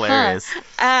 That's hilarious.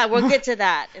 We'll get to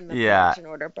that in the production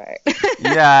order part.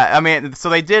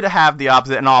 So they did have the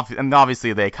opposite, and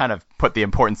obviously they kind of put the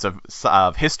importance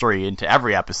of history into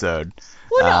every episode.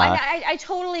 Well, no, I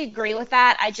totally agree with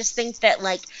that. I just think that,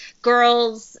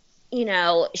 girls,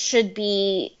 should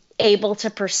be able to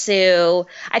pursue.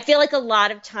 I feel like a lot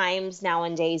of times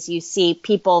nowadays you see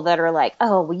people that are like,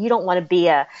 oh, well, you don't want to be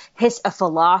a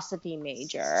philosophy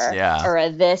major or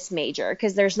a this major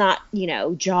because there's not,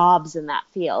 jobs in that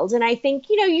field. And I think,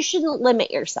 you shouldn't limit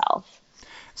yourself.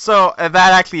 So that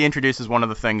actually introduces one of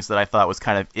the things that I thought was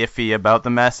kind of iffy about the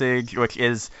message, which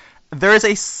is there is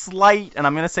a slight, and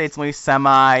I'm going to say it's only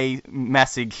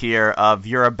semi-message here of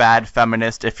you're a bad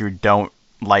feminist if you don't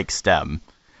like STEM.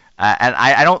 And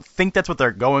I don't think that's what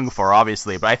they're going for,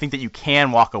 obviously, but I think that you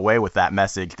can walk away with that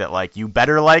message that, you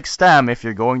better like STEM if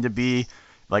you're going to be,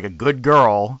 a good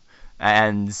girl.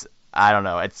 And I don't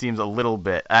know, it seems a little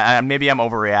bit, maybe I'm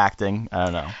overreacting, I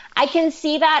don't know. I can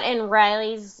see that in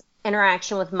Riley's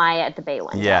interaction with Maya at the bay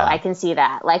window. Yeah. I can see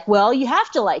that. Well, you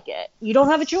have to like it. You don't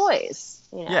have a choice.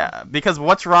 Yeah, because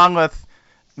what's wrong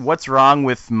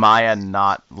with Maya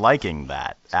not liking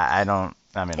that? And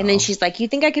then she's like, you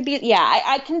think I could be... Yeah,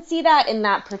 I can see that in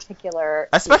that particular...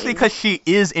 Especially because she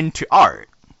is into art.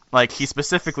 She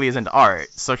specifically is into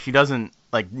art, so she doesn't,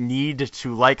 need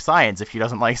to like science if she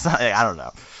doesn't like science. I don't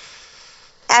know.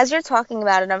 As you're talking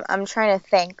about it, I'm trying to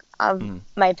think of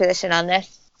my position on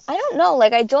this. I don't know.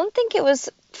 I don't think it was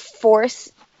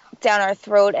forced down our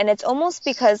throat, and it's almost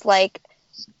because,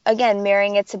 again,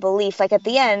 marrying it to belief. At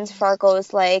the end,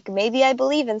 Farkle's maybe I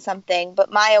believe in something,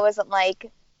 but Maya wasn't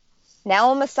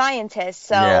now I'm a scientist.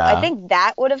 So I think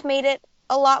that would have made it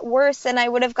a lot worse, and I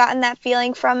would have gotten that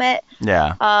feeling from it.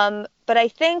 Yeah. But I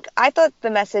thought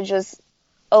the message was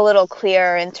a little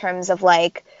clearer in terms of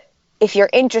if you're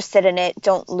interested in it,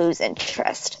 don't lose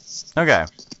interest. Okay.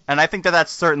 And I think that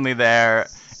that's certainly there.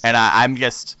 And I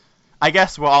guess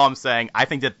all I'm saying, I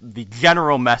think that the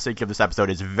general message of this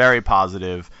episode is very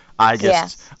positive. I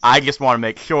just want to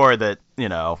make sure that,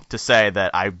 to say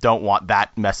that I don't want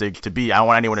that message to be, I don't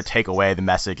want anyone to take away the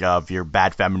message of you're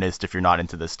bad feminist if you're not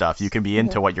into this stuff. You can be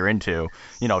into what you're into,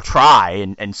 try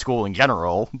in school in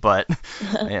general, but,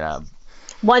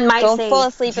 One might don't say, fall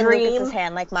asleep in dream, Lucas's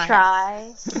hand like mine.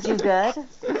 Try, do good,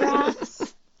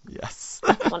 perhaps. Yes.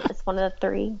 It's one of the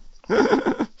three.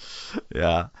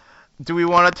 Yeah. Do we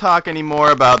want to talk any more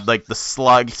about the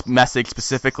slug message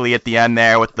specifically at the end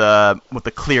there with the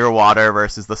clear water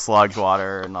versus the sludge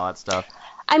water and all that stuff?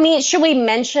 I mean, should we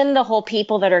mention the whole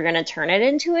people that are going to turn it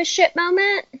into a shit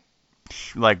moment?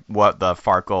 What, the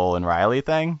Farkle and Riley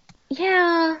thing?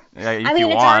 Yeah.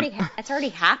 It's already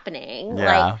happening.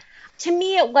 Yeah. To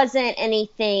me, it wasn't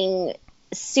anything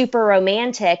super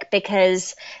romantic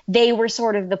because they were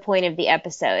sort of the point of the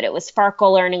episode. It was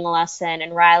Farkle learning a lesson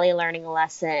and Riley learning a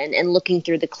lesson and looking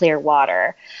through the clear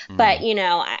water. But, you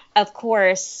know, of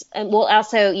course, we'll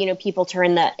also, you know, people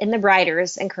turn the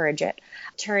writers encourage it,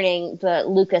 turning the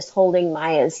Lucas holding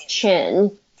Maya's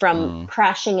chin from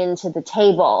crashing into the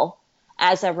table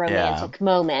as a romantic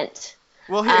moment.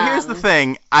 Well, here's the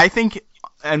thing. I think,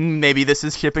 and maybe this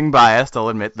is shipping biased, I'll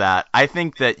admit that, I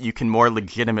think that you can more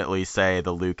legitimately say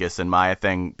the Lucas and Maya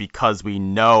thing because we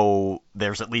know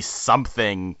there's at least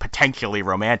something potentially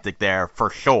romantic there for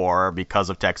sure because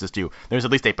of Texas 2. There's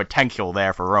at least a potential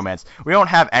there for romance. We don't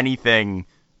have anything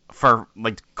for,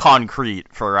 like,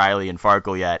 concrete for Riley and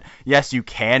Farkle yet. Yes, you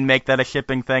can make that a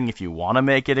shipping thing if you want to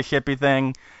make it a shippy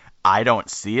thing. I don't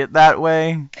see it that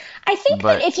way. I think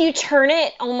that if you turn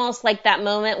it almost like that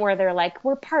moment where they're like,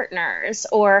 we're partners,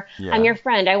 or I'm your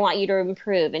friend, I want you to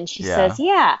improve. And she says,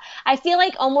 yeah. I feel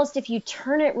like almost if you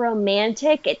turn it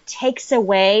romantic, it takes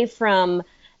away from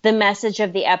the message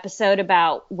of the episode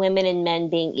about women and men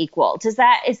being equal. Is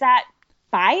that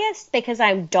biased because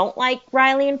I don't like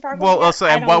Riley and Farkle? Well, also,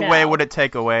 in what way would it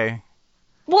take away?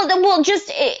 Well,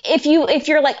 just if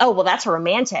you're like, oh, well, that's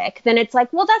romantic, then it's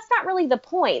like, well, that's not really the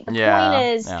point. The point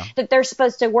is that they're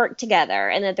supposed to work together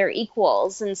and that they're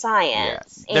equals in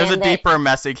science. Yeah. There's a deeper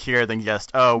message here than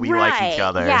just, oh, we like each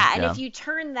other. Yeah, and if you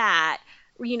turn that,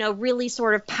 you know, really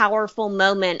sort of powerful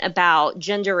moment about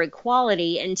gender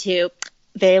equality into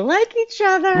they like each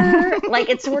other, like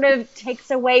it sort of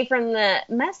takes away from the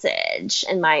message,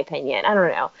 in my opinion. I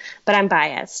don't know, but I'm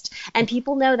biased. And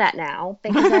people know that now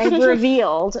because I've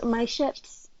revealed my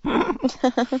ships.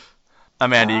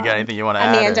 Amanda, you got anything you want to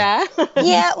add? Amanda?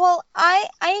 Yeah, well,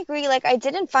 I agree. Like, I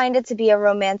didn't find it to be a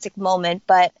romantic moment,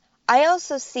 but I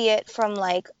also see it from,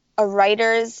 like, a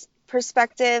writer's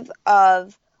perspective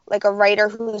of, like, a writer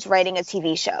who's writing a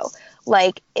TV show.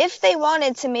 Like, if they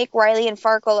wanted to make Riley and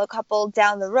Farkle a couple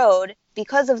down the road,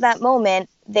 because of that moment,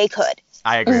 they could.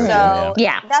 I agree with you. So,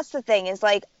 that's the thing, is,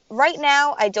 like, right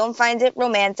now, I don't find it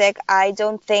romantic. I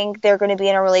don't think they're going to be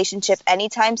in a relationship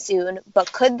anytime soon.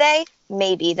 But could they?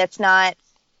 Maybe. That's not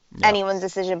anyone's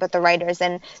decision but the writers.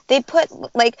 And they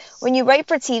put, like, when you write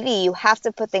for TV, you have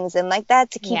to put things in like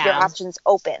that to keep your options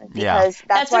open. Because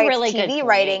that's why really it's TV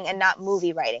writing and not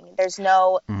movie writing. There's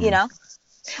no, you know?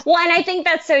 Well, and I think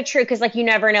that's so true because, like, you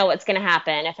never know what's going to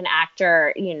happen if an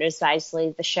actor, you know, decides to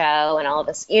leave the show and all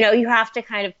this. You know, you have to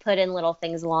kind of put in little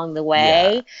things along the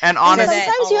way. Yeah. And honestly,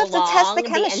 sometimes you have to test the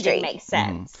chemistry. The makes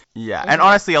sense. Yeah, and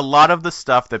honestly, a lot of the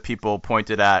stuff that people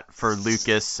pointed at for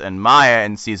Lucas and Maya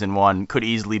in season 1 could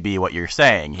easily be what you're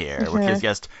saying here, which is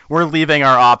just we're leaving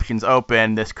our options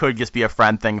open. This could just be a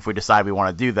friend thing if we decide we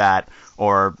want to do that,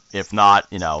 or if not,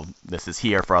 you know, this is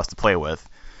here for us to play with.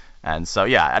 And so,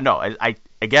 yeah, no, I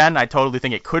totally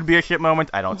think it could be a ship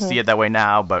moment. I don't see it that way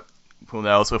now, but who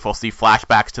knows if we'll see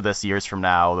flashbacks to this years from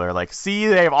now. They're like, see,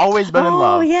 they've always been in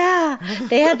love. Oh, yeah.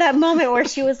 They had that moment where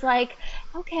she was like,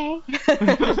 okay.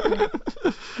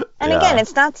 And again,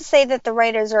 it's not to say that the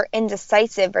writers are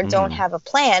indecisive or don't have a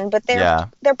plan, but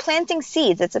they're planting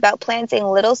seeds. It's about planting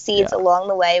little seeds along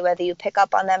the way, whether you pick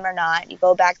up on them or not. You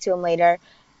go back to them later.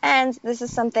 And this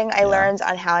is something I learned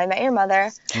on How I Met Your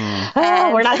Mother.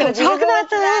 We're not going to talk about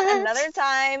that another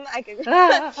time.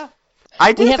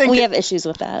 I do think we have issues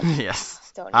with that. Yes.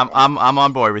 I'm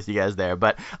on board with you guys there,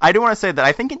 but I do want to say that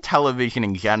I think in television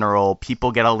in general,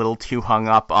 people get a little too hung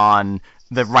up on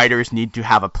the writers need to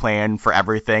have a plan for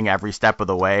everything every step of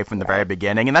the way from the very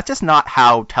beginning, and that's just not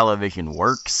how television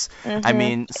works. I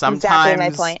mean, sometimes exactly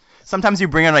my point. Sometimes you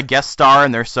bring on a guest star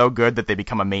and they're so good that they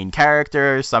become a main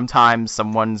character. Sometimes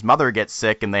someone's mother gets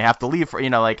sick and they have to leave for, you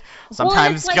know, like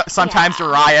sometimes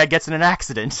Uriah gets in an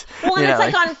accident. Well, and it's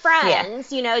like on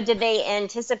Friends, you know, did they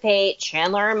anticipate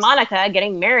Chandler and Monica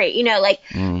getting married? You know, like,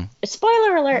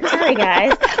 spoiler alert, sorry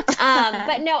guys.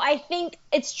 But no, I think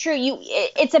it's true.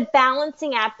 It's a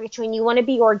balancing act between you want to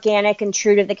be organic and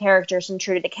true to the characters and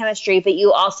true to the chemistry, but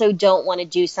you also don't want to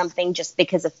do something just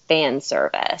because of fan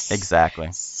service. Exactly.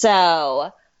 So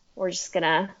we're just going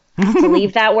to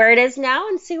leave that where it is now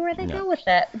and see where they go with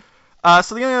it.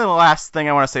 So the only last thing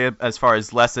I want to say as far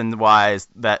as lesson-wise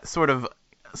that sort of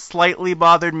slightly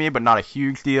bothered me, but not a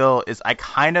huge deal, is I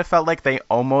kind of felt like they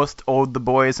almost owed the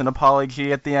boys an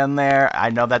apology at the end there. I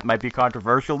know that might be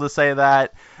controversial to say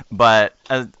that, but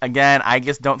again, I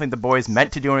just don't think the boys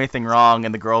meant to do anything wrong,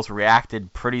 and the girls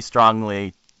reacted pretty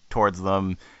strongly towards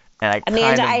them. And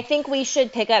Amanda, I think we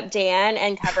should pick up Dan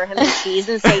and cover him in cheese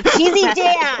and say, Cheesy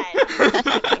Dan!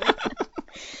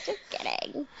 Just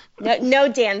kidding.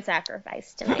 No Dan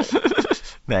sacrifice tonight.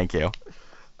 Thank you.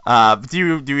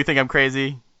 Do you think I'm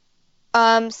crazy?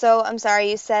 So I'm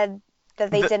sorry, you said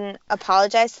that they didn't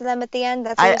apologize to them at the end?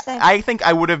 That's what you're saying? I think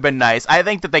I would have been nice. I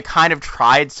think that they kind of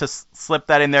tried to slip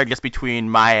that in there just between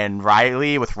Maya and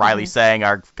Riley, with Riley saying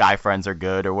our guy friends are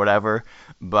good or whatever.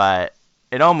 But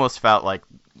it almost felt like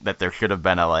that there should have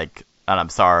been a, like, and I'm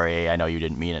sorry, I know you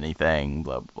didn't mean anything,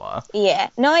 blah, blah. Yeah.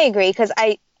 No, I agree, because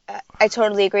I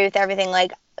totally agree with everything.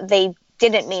 Like, they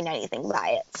didn't mean anything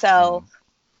by it. So,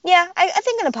 yeah, I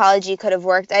think an apology could have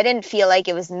worked. I didn't feel like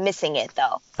it was missing it,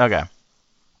 though. Okay.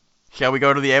 Shall we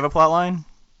go to the Ava plotline?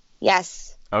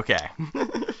 Yes. Okay.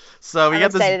 So I'm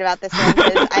excited about this one,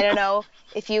 because I don't know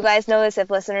if you guys know this, if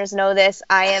listeners know this.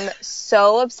 I am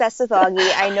so obsessed with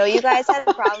Augie. I know you guys had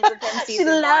problems with him season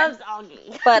She loves one,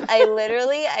 Augie. but I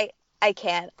literally, I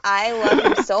can't. I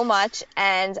love him so much,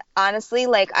 and honestly,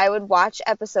 like, I would watch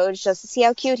episodes just to see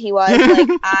how cute he was.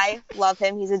 Like, I love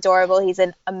him. He's adorable. He's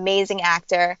an amazing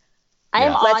actor.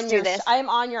 Let's do this. I am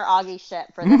on your Augie ship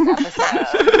for this episode.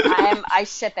 I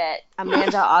ship it.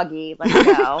 Amanda Augie. Let's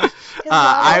go.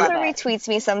 Mom also retweets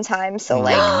me sometimes, so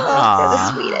like, they're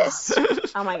the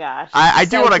sweetest. Oh my gosh. I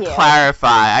do want to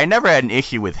clarify. I never had an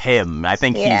issue with him. I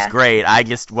think he's great. I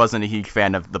just wasn't a huge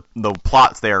fan of the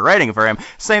plots they were writing for him.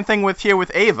 Same thing with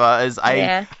Ava.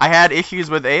 I had issues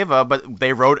with Ava, but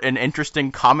they wrote an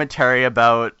interesting commentary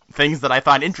about things that I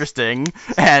find interesting,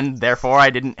 and therefore I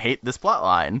didn't hate this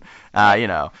plotline. You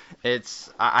know,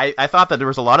 I thought that there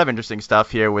was a lot of interesting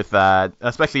stuff here with,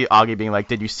 especially Augie being like,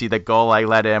 did you see the goal I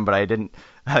let in, but I didn't,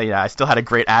 I still had a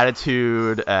great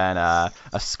attitude, and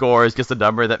a score is just a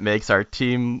number that makes our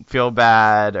team feel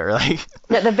bad, or like.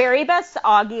 The very best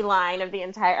Augie line of the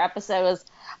entire episode was,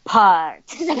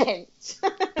 participant.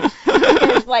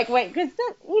 Because, like, because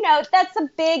that's a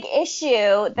big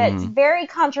issue that's very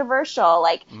controversial,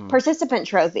 like participant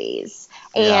trophies.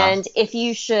 And if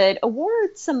you should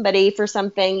award somebody for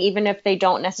something, even if they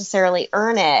don't necessarily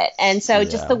earn it. And so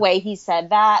just the way he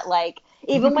said that, like,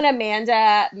 even when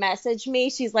Amanda messaged me,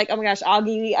 she's like, oh my gosh,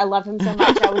 Augie, I love him so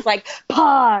much. I was like,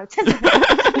 participant.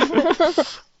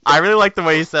 I really like the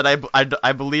way he said,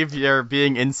 I believe you're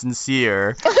being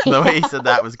insincere. The way he said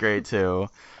that was great, too.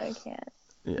 I can't.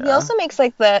 Yeah. He also makes,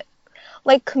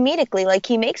 comedically, like,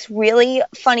 he makes really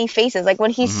funny faces. Like, when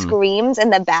he screams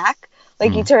in the back,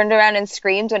 like, he turned around and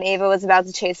screamed when Ava was about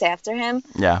to chase after him.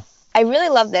 Yeah. I really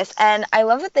love this, and I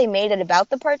love that they made it about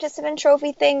the participant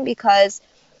trophy thing, because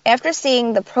after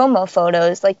seeing the promo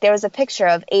photos, like, there was a picture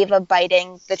of Ava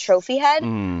biting the trophy head.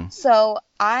 So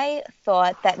I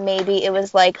thought that maybe it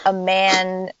was, like, a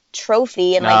man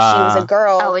trophy, and, like, she was a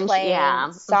girl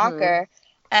playing soccer.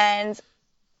 And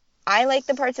I like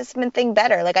the participant thing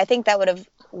better. Like, I think that would have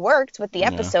worked with the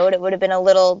episode. It would have been a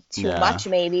little too much,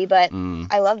 maybe, but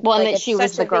I love and that she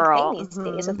was the girl. Big thing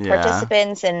these days with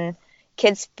participants and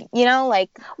kids, like.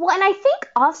 Well, and I think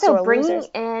also bringing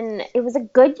in, it was a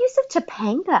good use of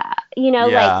Topanga,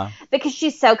 like, because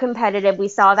she's so competitive. We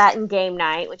saw that in Game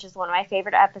Night, which is one of my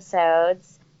favorite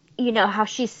episodes. How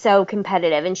she's so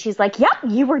competitive, and she's like, yep,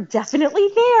 you were definitely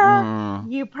there.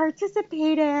 You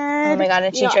participated. Oh my God,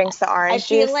 and she drinks the orange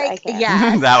juice.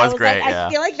 That was great.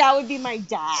 I feel like that would be my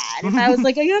dad. If I was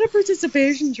like, I got a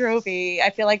participation trophy,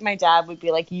 I feel like my dad would be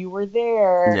like, you were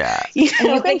there. Yeah. You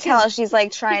can tell she's,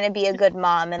 like, trying to be a good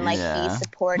mom and, like, be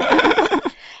supportive.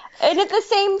 And at the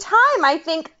same time, I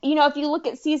think, if you look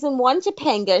at season 1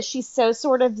 Topanga, she's so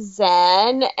sort of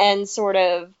zen and sort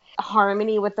of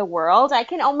harmony with the world. I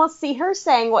can almost see her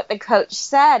saying what the coach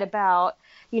said about,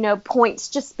 points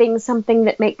just being something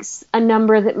that makes a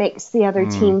number that makes the other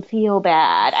team feel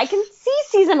bad. I can see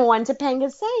season 1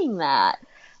 Topanga saying that.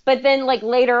 But then, like,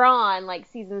 later on, like,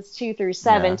 seasons 2 through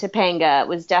 7, Topanga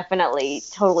was definitely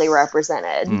totally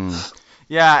represented.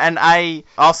 Yeah, and I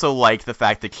also liked the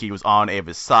fact that she was on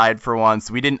Ava's side for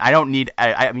once. We've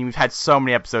had so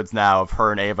many episodes now of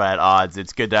her and Ava at odds.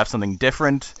 It's good to have something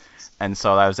different. And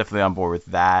so I was definitely on board with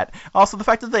that. Also, the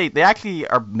fact that they actually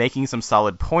are making some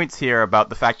solid points here about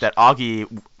the fact that Augie,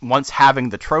 once having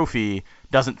the trophy,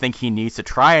 doesn't think he needs to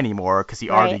try anymore because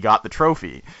he already got the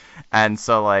trophy. And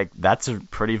so, like, that's a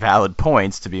pretty valid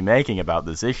points to be making about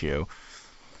this issue.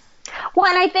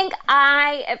 Well, and I think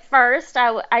at first,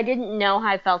 I didn't know how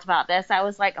I felt about this. I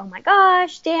was like, oh my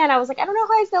gosh, Dan. I was like, I don't know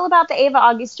how I feel about the Ava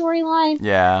Augie storyline.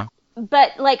 Yeah.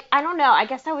 But, like, I don't know. I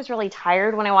guess I was really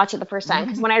tired when I watched it the first time.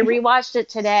 Because when I rewatched it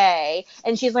today,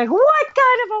 and she's like, what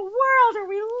kind of a world are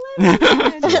we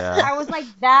living in? I was like,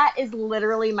 that is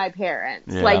literally my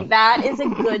parents. Yeah. Like, that is a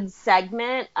good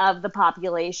segment of the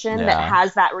population that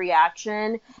has that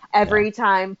reaction every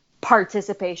time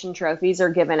participation trophies are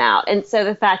given out. And so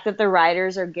the fact that the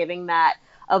writers are giving that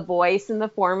a voice in the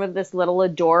form of this little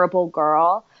adorable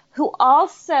girl who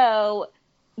also,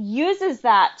 uses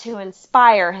that to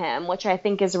inspire him, which I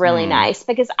think is really nice,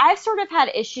 because I've sort of had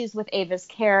issues with Ava's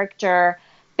character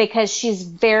because she's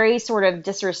very sort of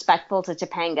disrespectful to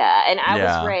Topanga. And I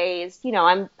was raised,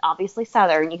 I'm obviously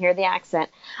Southern, you hear the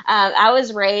accent. I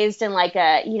was raised in like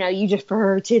you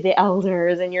defer to the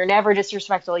elders and you're never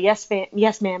disrespectful. Yes,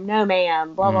 ma'am, no,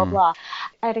 ma'am, blah, blah, blah.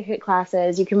 Etiquette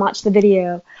classes, you can watch the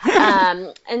video.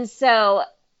 And so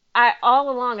all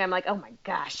along, I'm like, oh my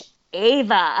gosh,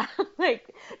 Ava, like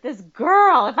this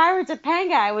girl, if I were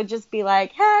Topanga, I would just be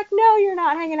like, heck no, you're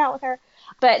not hanging out with her.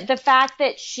 But the fact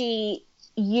that she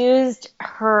used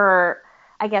her,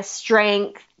 I guess,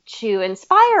 strength to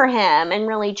inspire him and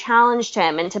really challenged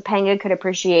him, and Topanga could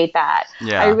appreciate that.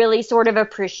 I really sort of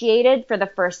appreciated for the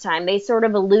first time. They sort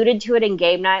of alluded to it in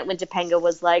game night when Topanga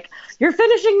was like, you're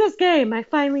finishing this game, I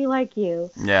finally like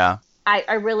you. Yeah.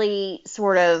 I really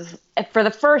sort of, for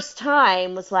the first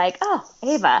time, was like, oh,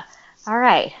 Ava, all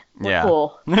right, we're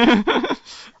cool.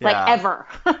 Like, ever.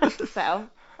 So...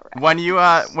 When you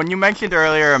mentioned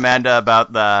earlier, Amanda,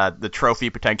 about the trophy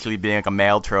potentially being like a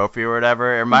male trophy or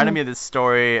whatever, it reminded me of this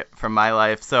story from my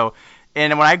life. So,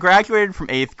 when I graduated from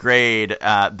 8th grade,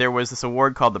 there was this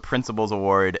award called the Principal's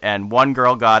Award, and one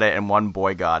girl got it and one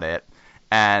boy got it.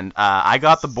 And I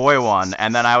got the boy one,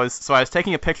 and then I was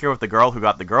taking a picture with the girl who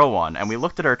got the girl one, and we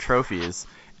looked at our trophies,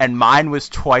 and mine was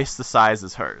twice the size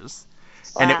as hers.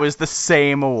 Wow. And it was the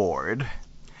same award.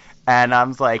 And I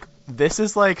was like, this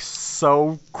is, like,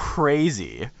 so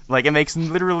crazy. Like, it makes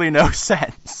literally no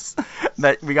sense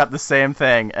that we got the same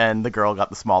thing and the girl got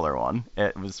the smaller one.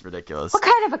 It was ridiculous. What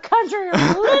kind of a country are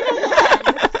we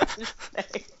living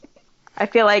in? I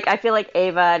feel like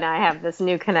Ava and I have this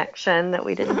new connection that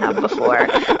we didn't have before.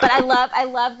 But I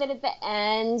love that at the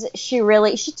end she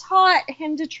taught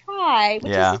him to try,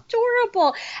 which is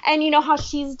adorable. And you know how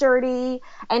she's dirty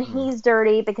and he's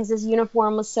dirty because his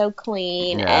uniform was so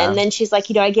clean. Yeah. And then she's like,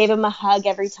 I gave him a hug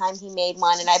every time he made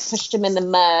one, and I pushed him in the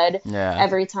mud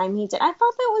every time he did. I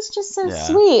thought that was just so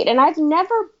sweet. And I've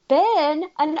never been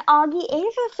an Augie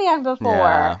Ava fan before.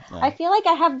 Yeah. I feel like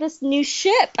I have this new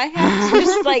ship. I have to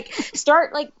just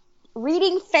start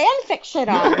reading fan fiction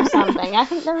on or something. I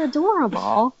think they're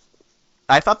adorable.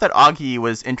 I thought that Augie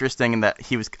was interesting in that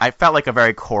I felt like a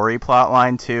very Corey plot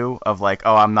line too, of like,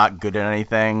 oh, I'm not good at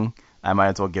anything, I might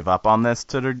as well give up on this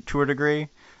to a degree.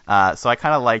 So I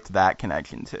kind of liked that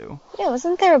connection too. Yeah,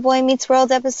 wasn't there a Boy Meets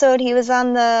World episode? He was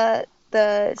on the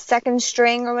second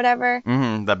string or whatever.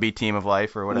 The B Team of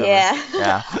Life or whatever. Yeah.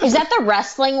 Is that the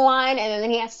wrestling one? And then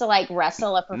he has to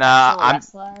wrestle a professional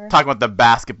wrestler? I'm talking about the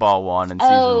basketball one in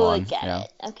season 1. Oh, I get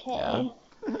it. Okay.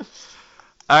 Yeah.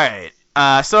 All right.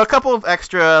 So a couple of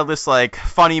extra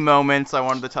funny moments I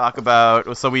wanted to talk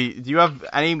about. So do you have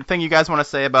anything you guys want to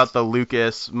say about the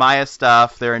Lucas Maya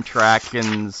stuff, their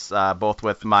interactions, both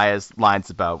with Maya's lines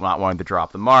about not wanting to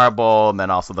drop the marble, and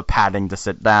then also the padding to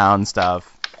sit down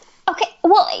stuff? Okay,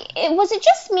 well, was it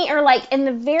just me, or in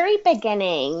the very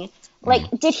beginning,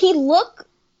 did he look,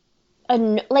 I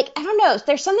don't know,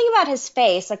 there's something about his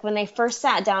face, when they first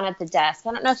sat down at the desk,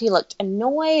 I don't know if he looked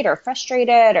annoyed or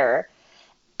frustrated, or,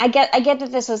 I get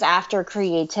that this was after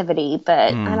creativity,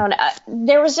 but I don't know,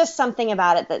 there was just something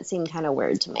about it that seemed kind of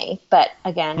weird to me, but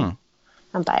again,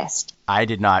 I'm biased. I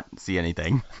did not see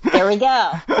anything. There we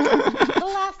go.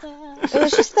 It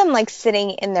was just them,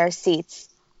 sitting in their seats.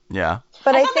 Yeah.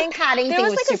 But I think the padding thing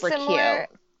was super cute.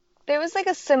 There was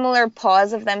a similar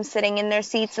pause of them sitting in their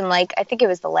seats, and I think it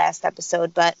was the last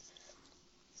episode, but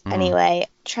anyway,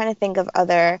 trying to think of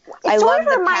other. I love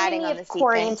the padding on the seat.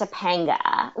 Corey and Topanga,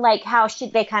 how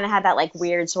they kind of had that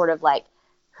weird sort of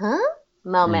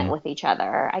moment with each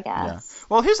other, I guess. Yeah.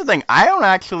 Well, here's the thing. I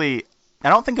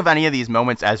don't think of any of these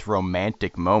moments as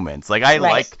romantic moments. I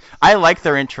like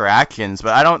their interactions,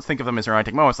 but I don't think of them as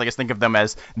romantic moments. I just think of them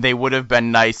as they would have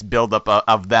been nice build-up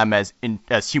of them as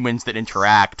humans that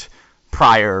interact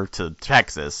prior to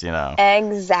Texas,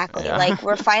 Exactly. Yeah.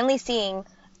 We're finally seeing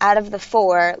out of the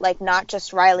 4, not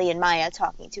just Riley and Maya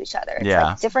talking to each other.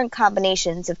 It's different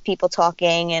combinations of people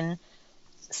talking and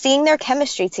seeing their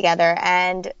chemistry together,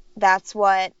 and that's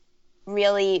what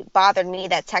really bothered me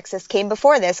that Texas came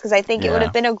before this, because I think it would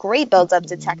have been a great build up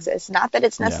to Texas. Not that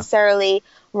it's necessarily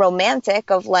romantic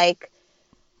of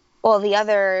all the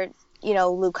other,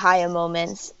 Lucaya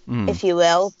moments, if you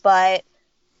will, but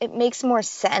it makes more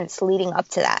sense leading up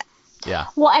to that. Yeah.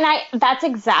 Well, and that's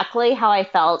exactly how I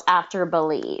felt after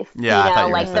Believe. Yeah.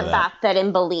 The fact that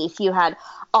in Belief you had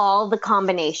all the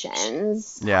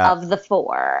combinations of the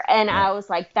 4, and I was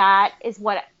like, that is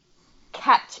what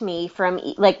kept me from,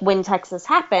 like, when Texas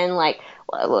happened, like,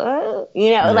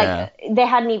 you know, like, they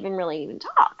hadn't even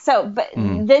talked. So, but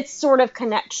this sort of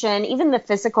connection, even the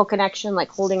physical connection, like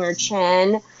holding her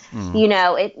chin, you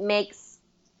know, it makes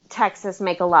Texas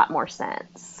make a lot more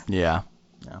sense. Yeah.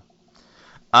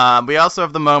 We also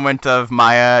have the moment of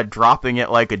Maya dropping it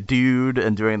like a dude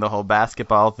and doing the whole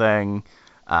basketball thing.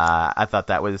 I thought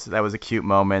that was a cute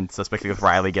moment, especially with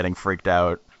Riley getting freaked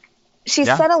out. She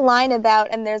said a line about,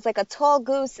 and there's like a tall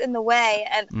goose in the way,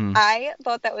 and I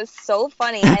thought that was so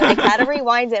funny. I like had to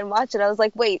rewind it and watch it. I was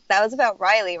like, wait, that was about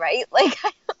Riley, right? Like,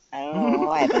 I don't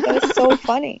know. I thought that was so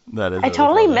funny. That is. I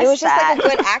totally missed that. It was just like a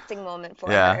good acting moment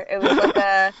for her. It was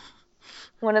like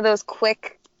one of those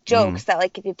quick jokes that,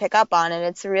 like, if you pick up on it,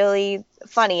 it's really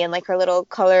funny, and like her little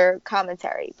color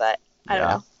commentary. But I don't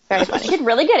know. Very funny. She had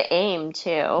really good aim too.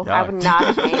 I would not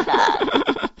have made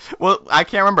that. Well, I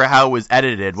can't remember how it was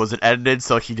edited. Was it edited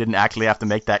so she didn't actually have to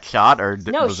make that shot, or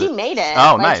no? She made it.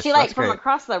 Oh, like, nice. She That's from great.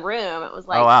 Across the room. It was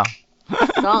like, oh wow,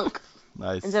 sunk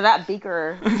nice into that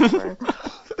beaker.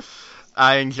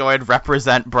 I enjoyed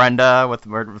Represent Brenda with the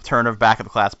return of back of the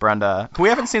class Brenda, who we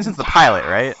haven't seen since the pilot,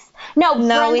 right? No,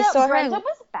 we saw Brenda her.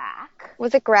 was back.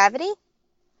 Was it Gravity?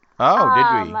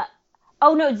 Oh, did we?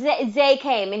 Oh, no, Zay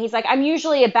came, and he's like, I'm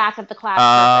usually a back of the class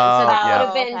person, so that would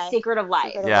have been Secret of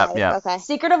Life. Yeah. Okay.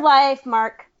 Secret of Life,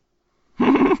 Mark.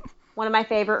 One of my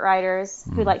favorite writers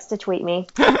who likes to tweet me.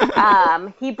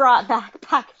 He brought back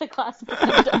of the class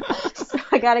Brenda. So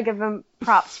I got to give him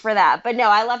props for that. But no,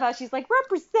 I love how she's like,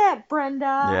 represent, Brenda.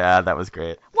 Yeah, that was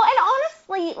great. Well, and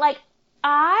honestly, like,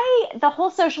 the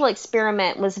whole social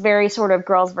experiment was very sort of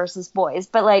girls versus boys,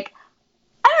 but like,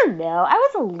 I don't know. I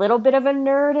was a little bit of a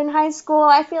nerd in high school.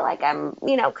 I feel like I'm,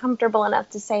 comfortable enough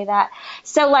to say that.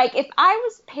 So, like, if I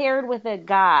was paired with a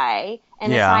guy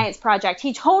in a science project,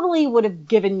 he totally would have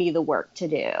given me the work to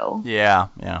do. Yeah.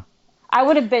 I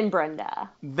would have been Brenda.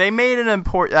 They made an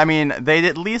important... I mean, they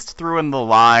at least threw in the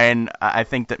line, I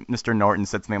think that Mr. Norton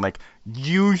said something like,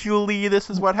 usually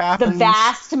this is what happens. The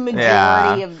vast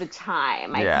majority of the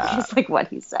time, I think is, like, what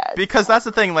he said. Because that's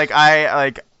the thing,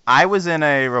 I was in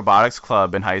a robotics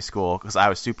club in high school because I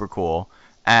was super cool,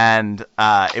 and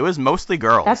it was mostly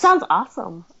girls. That sounds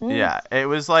awesome. Yeah, it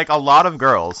was like a lot of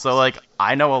girls. So like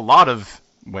I know a lot of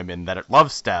women that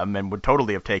love STEM and would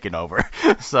totally have taken over.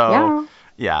 So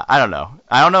yeah, I don't know.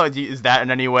 Is that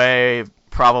in any way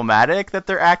problematic that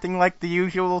they're acting like the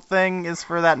usual thing is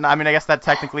for that? I mean, I guess that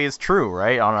technically is true,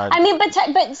 right?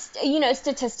 But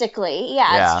statistically,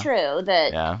 it's true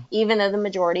that even though the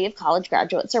majority of college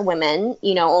graduates are women,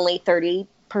 only 30%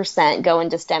 go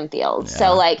into STEM fields.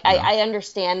 So, I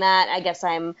understand that. I guess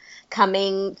I'm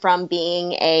coming from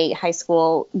being a high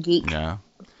school geek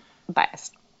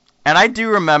biased. And I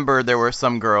do remember there were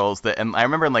some girls and I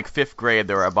remember in like 5th grade,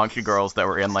 there were a bunch of girls that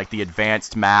were in like the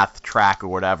advanced math track or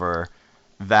whatever,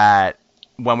 that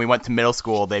when we went to middle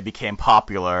school, they became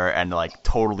popular and like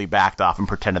totally backed off and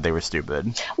pretended they were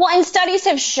stupid. Well, and studies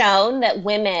have shown that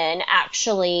women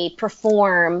actually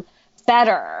perform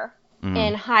better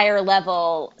in higher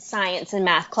level science and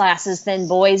math classes than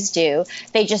boys do.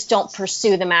 They just don't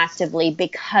pursue them actively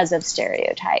because of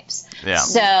stereotypes. Yeah.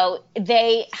 So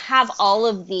they have all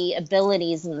of the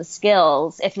abilities and the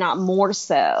skills, if not more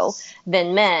so,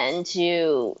 than men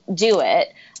to do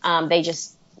it. They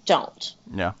just don't.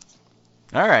 Yeah.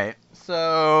 All right.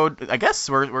 So I guess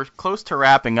we're close to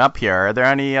wrapping up here. Are there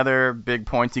any other big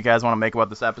points you guys want to make about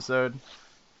this episode?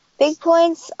 Big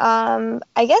points.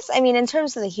 I guess, in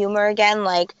terms of the humor, again,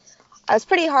 like, I was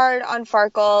pretty hard on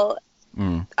Farkle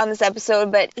on this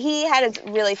episode, but he had his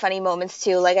really funny moments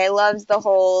too. Like, I loved the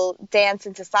whole dance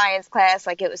into science class.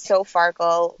 Like, it was so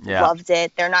Farkle. Yeah. Loved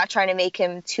it. They're not trying to make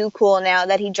him too cool now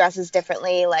that he dresses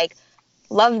differently. Like,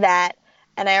 love that.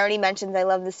 And I already mentioned I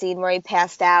love the scene where he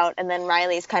passed out and then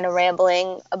Riley's kind of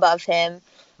rambling above him.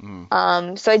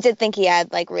 So I did think he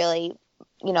had, like, really,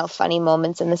 funny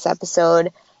moments in this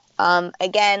episode.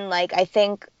 Again, like, I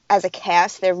think as a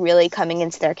cast, they're really coming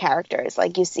into their characters.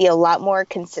 Like, you see a lot more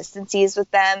consistencies with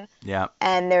them. Yeah.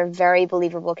 And they're very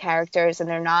believable characters, and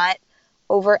they're not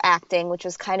overacting, which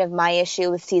was kind of my issue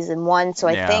with season 1. So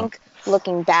I think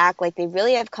looking back, like, they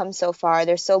really have come so far.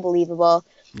 They're so believable.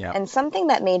 Yeah. And something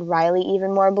that made Riley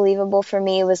even more believable for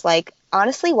me was, like,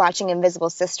 honestly watching Invisible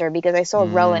Sister, because I saw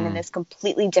Rowan in this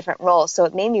completely different role. So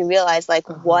it made me realize, like,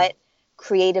 what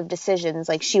creative decisions,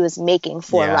 like, she was making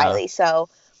for Riley. So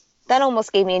that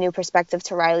almost gave me a new perspective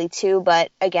to Riley too.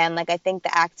 But again, like, I think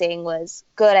the acting was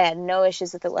good. I had no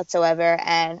issues with it whatsoever,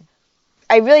 and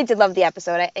I really did love the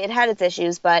episode. It had its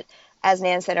issues, but as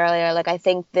Nan said earlier, like, I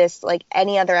think this, like,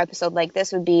 any other episode like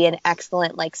this would be an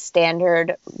excellent, like,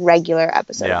 standard regular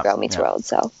episode of Girl Meets World.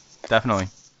 So definitely.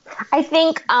 I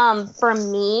think for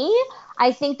me,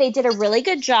 I think they did a really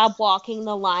good job walking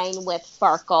the line with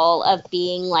Farkle of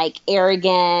being like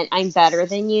arrogant, I'm better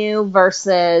than you,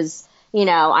 versus,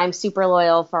 I'm super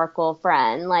loyal Farkle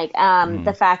friend. Like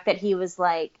the fact that he was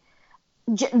like,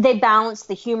 they balanced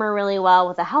the humor really well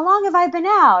with the how long have I been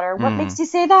out, or what makes you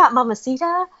say that,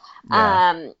 Mamacita?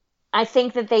 Yeah. I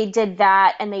think that they did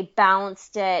that and they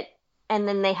balanced it, and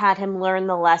then they had him learn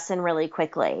the lesson really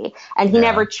quickly. And he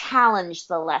never challenged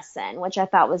the lesson, which I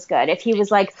thought was good. If he was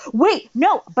like, wait,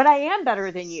 no, but I am better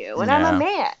than you, and I'm a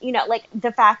man. Like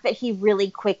the fact that he really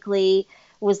quickly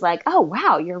was like, oh,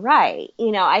 wow, you're right.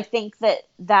 I think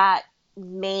that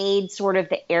made sort of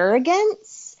the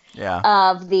arrogance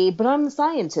of but I'm the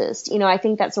scientist. I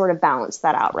think that sort of balanced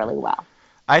that out really well.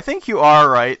 I think you are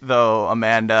right, though,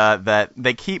 Amanda, that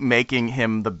they keep making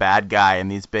him the bad guy in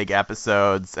these big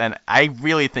episodes, and I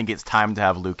really think it's time to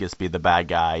have Lucas be the bad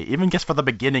guy, even just for the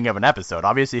beginning of an episode.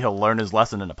 Obviously, he'll learn his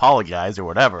lesson and apologize or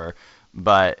whatever,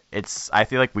 but I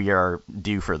feel like we are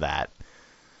due for that.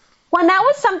 Well, and that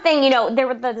was something, there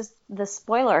was the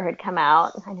spoiler had come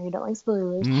out. I know you don't like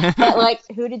spoilers, but like,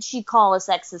 who did she call a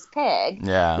sexist pig?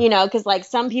 Yeah. Because like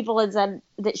some people had said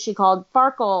that she called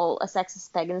Farkle a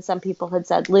sexist pig, and some people had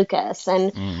said Lucas.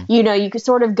 And you could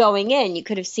sort of going in, you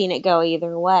could have seen it go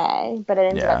either way, but it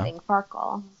ended up being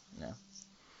Farkle. Yeah.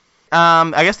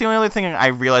 I guess the only other thing I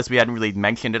realized we hadn't really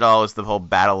mentioned at all is the whole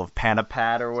Battle of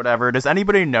Panapat or whatever. Does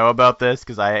anybody know about this?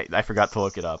 Because I forgot to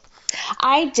look it up.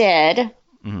 I did.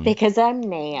 Because I'm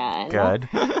Nan. Good.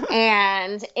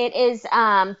 And it is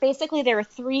basically there were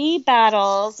 3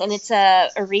 battles, and it's a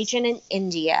region in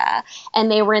India, and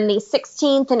they were in the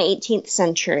 16th and 18th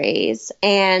centuries,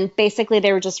 and basically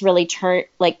they were just really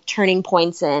turning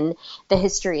points in the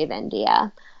history of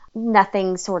India.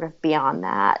 Nothing sort of beyond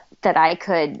that I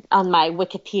could, on my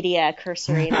Wikipedia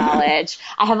cursory knowledge.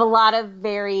 I have a lot of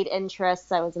varied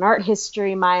interests. I was an art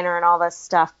history minor and all this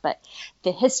stuff, but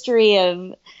the history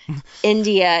of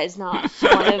India is not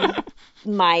one of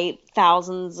my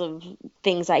thousands of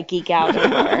things I geek out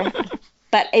over.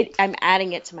 But I'm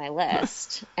adding it to my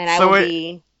list, and I will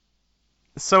be...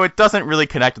 So it doesn't really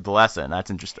connect with the lesson. That's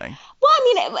interesting. Well,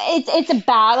 I mean, it's a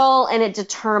battle, and it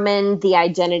determined the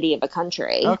identity of a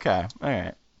country. Okay.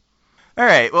 All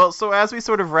right. Well, so as we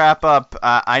sort of wrap up,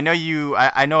 I know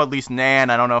I know at least Nan,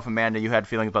 I don't know if Amanda, you had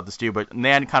feelings about this too, but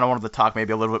Nan kind of wanted to talk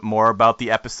maybe a little bit more about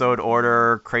the episode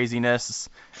order craziness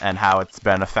and how it's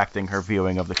been affecting her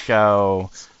viewing of the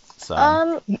show.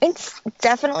 So. It's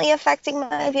definitely affecting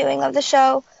my viewing of the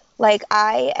show. Like,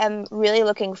 I am really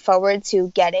looking forward to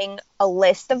getting a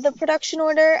list of the production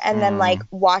order and then, like,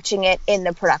 watching it in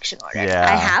the production order. Yeah.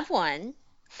 I have one.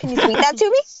 Can you tweet that to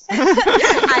me?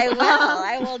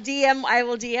 I will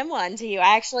DM one to you.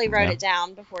 I actually wrote it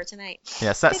down before tonight.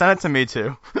 Yeah, send it to me,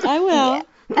 too. I will. Yeah.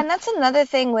 And that's another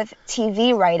thing with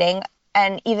TV writing,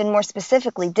 and even more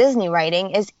specifically Disney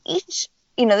writing, is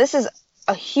this is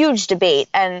a huge debate,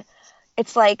 and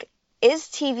it's like, is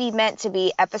TV meant to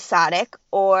be episodic,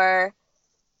 or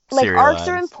like arcs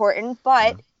are important,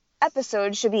 but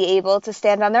episodes should be able to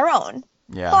stand on their own.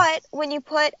 Yeah. But when you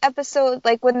put episodes,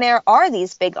 like when there are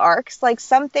these big arcs, like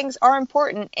some things are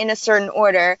important in a certain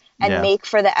order and make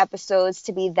for the episodes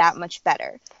to be that much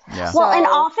better. Yeah. Well, and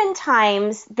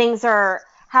oftentimes things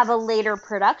have a later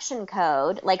production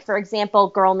code. Like, for example,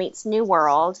 Girl Meets New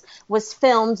World was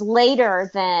filmed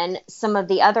later than some of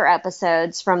the other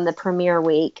episodes from the premiere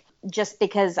week, just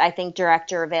because I think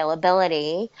director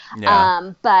availability.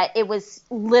 Yeah. But it was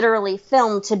literally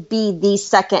filmed to be the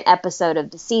second episode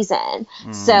of the season.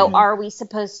 So are we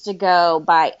supposed to go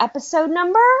by episode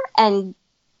number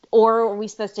or are we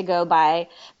supposed to go by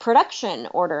production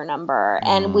order number?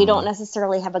 And we don't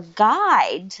necessarily have a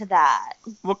guide to that.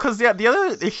 Well, because the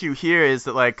other issue here is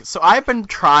that, like, so I've been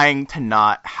trying to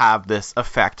not have this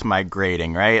affect my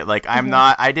grading, right? Like,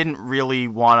 I didn't really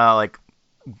want to, like,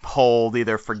 hold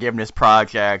either Forgiveness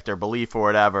Project or Belief or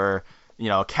whatever,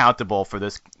 accountable for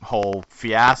this whole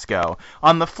fiasco.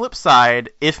 On the flip side,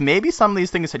 if maybe some of these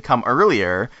things had come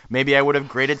earlier, maybe I would have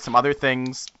graded some other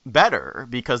things better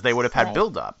because they would have had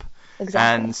build-up.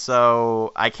 Exactly. And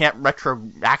so I can't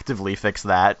retroactively fix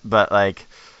that, but, like,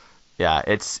 yeah,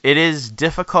 it is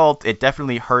difficult. It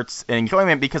definitely hurts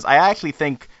enjoyment because I actually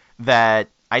think that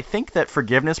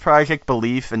Forgiveness Project,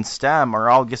 Belief, and STEM are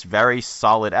all just very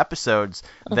solid episodes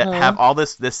that have all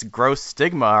this gross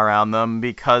stigma around them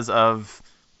because of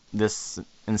this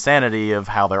insanity of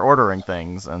how they're ordering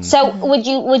things. And so would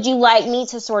you like me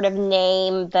to sort of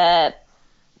name the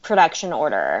production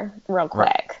order real quick.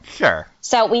 Right. Sure.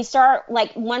 So we start,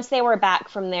 like, once they were back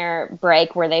from their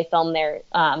break where they filmed their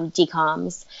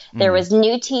DCOMs, there was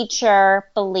New Teacher,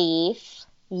 Belief,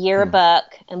 Yearbook,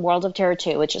 and World of Terror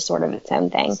 2, which is sort of its own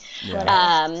thing.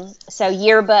 Yeah. So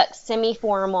Yearbook,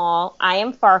 Semi-Formal, I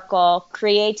Am Farkle,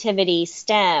 Creativity,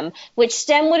 STEM, which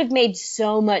STEM would have made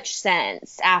so much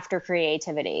sense after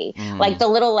Creativity. Like, the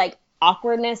little, like,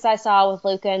 awkwardness I saw with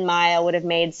Luca and Maya would have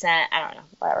made sense. I don't know,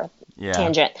 whatever. Yeah.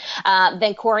 Tangent.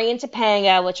 Then Corey and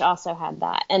Topanga, which also had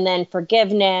that. And then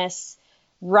Forgiveness,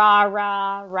 Rah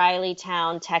Rah, Riley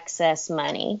Town, Texas,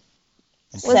 Money.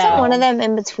 Wasn't one of them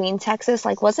in between Texas?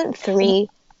 Like, wasn't 3?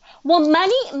 Well,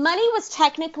 Money was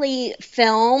technically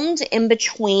filmed in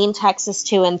between Texas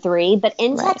 2 and 3, but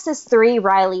in Texas 3,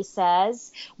 Riley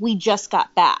says, we just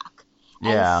got back.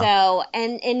 Yeah. And so,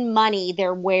 and in Money,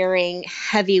 they're wearing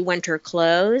heavy winter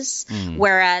clothes,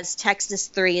 whereas Texas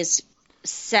 3 is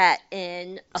set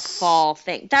in a fall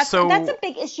thing. That's a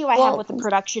big issue I have with the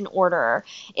production order,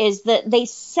 is that they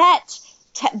set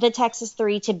the Texas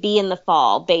 3 to be in the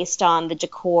fall based on the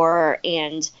decor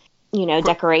and,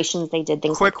 decorations they did,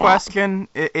 things like that. Quick question,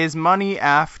 is Money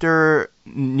after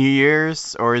New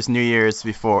Year's, or is New Year's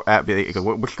before,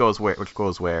 which goes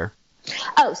where?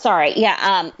 Oh, sorry.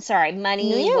 Yeah, sorry. Money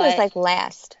New Year was like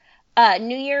last.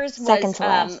 New Year's was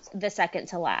the second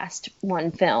to last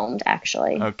one filmed,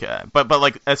 actually. Okay. But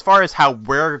like, as far as how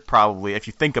we're probably, if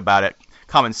you think about it,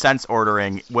 common sense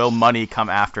ordering, will Money come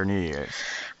after New Year's?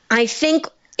 I think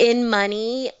in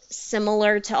Money,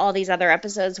 similar to all these other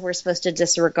episodes, we're supposed to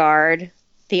disregard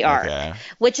the arc,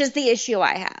 which is the issue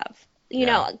I have. You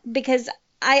know, because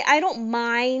I don't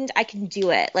mind. I can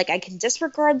do it. Like, I can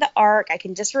disregard the arc. I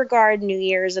can disregard New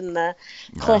Year's and the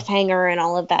cliffhanger and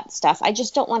all of that stuff. I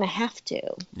just don't want to have to.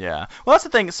 Yeah. Well, that's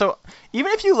the thing. So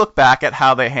even if you look back at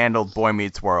how they handled Boy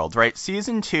Meets World, right?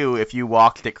 Season 2, if you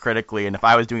walked it critically, and if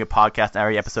I was doing a podcast on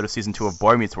every episode of Season 2 of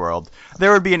Boy Meets World,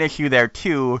 there would be an issue there,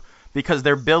 too, because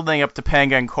they're building up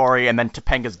Topanga and Corey, and then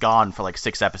Topanga's gone for like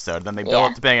 6 episodes. Then they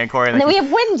build up Topanga and Corey. And then we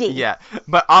have Wendy. Yeah.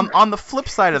 But on the flip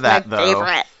side of that, though,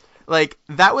 favorite. Like,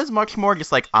 that was much more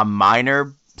just like a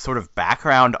minor sort of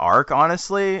background arc,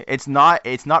 honestly. It's not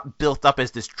built up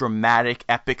as this dramatic,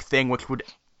 epic thing which would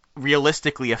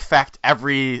realistically affect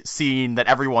every scene that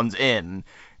everyone's in.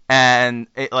 And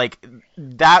it, like,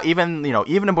 that, even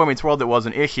in Boy Meets World it was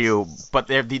an issue, but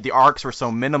the arcs were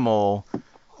so minimal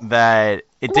that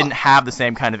it didn't have the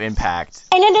same kind of impact.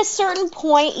 And at a certain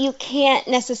point, you can't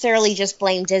necessarily just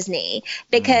blame Disney,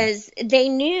 because they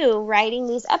knew writing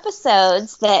these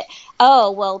episodes that,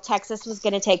 Texas was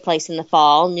going to take place in the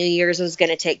fall. New Year's was going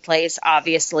to take place,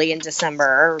 obviously, in December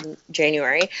or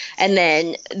January. And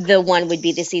then the one would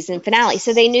be the season finale.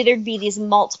 So they knew there'd be these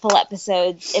multiple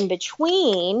episodes in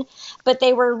between, but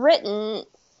they were written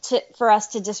for us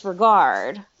to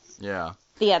disregard. Yeah.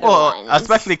 The other ones.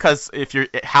 Especially because if you're,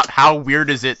 how weird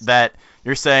is it that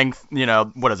you're saying,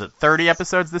 what is it, 30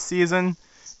 episodes this season,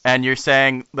 and you're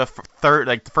saying the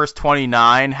first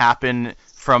 29 happen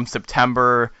from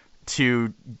September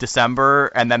to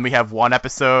December, and then we have one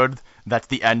episode that's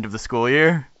the end of the school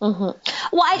year. Well,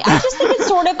 I just think it's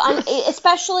sort of,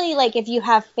 especially like if you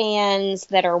have fans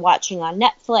that are watching on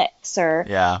Netflix or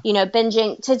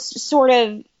binging, to sort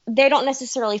of. They don't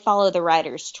necessarily follow the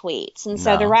writers' tweets. And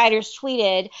so the writers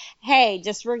tweeted, hey,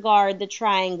 disregard the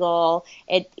triangle.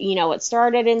 It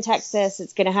started in Texas.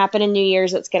 It's going to happen in New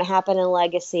Year's. It's going to happen in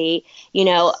Legacy.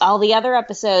 All the other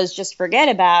episodes, just forget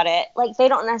about it. Like, they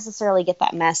don't necessarily get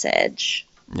that message.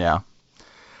 Yeah.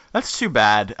 That's too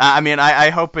bad. I mean, I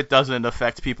hope it doesn't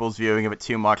affect people's viewing of it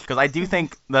too much, because I do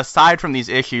think, aside from these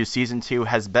issues, Season 2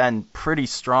 has been pretty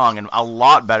strong and a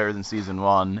lot better than Season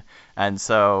 1. And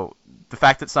so the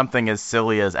fact that something as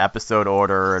silly as episode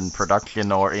order and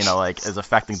production or, is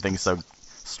affecting things so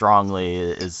strongly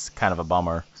is kind of a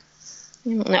bummer.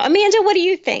 No, Amanda, what do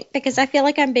you think? Because I feel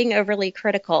like I'm being overly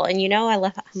critical, and I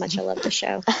love how much I love the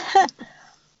show.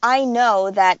 I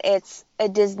know that it's a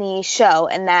Disney show,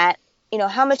 and that,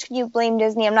 how much can you blame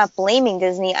Disney? I'm not blaming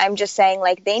Disney. I'm just saying,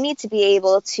 like, they need to be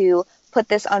able to put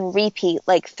this on repeat,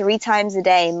 like, 3 times a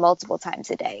day, multiple times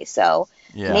a day. So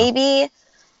maybe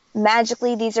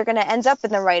magically these are going to end up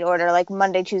in the right order, like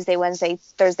Monday, Tuesday, Wednesday,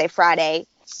 Thursday, Friday.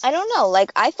 I don't know.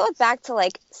 Like, I thought back to,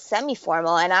 like,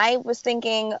 semi-formal, and I was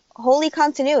thinking, holy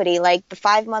continuity, like the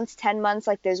 5 months, 10 months,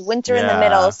 like there's winter in the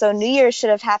middle. So New Year's should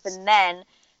have happened then.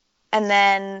 And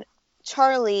then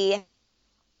Charlie,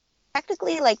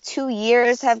 technically, like 2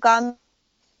 years have gone.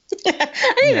 I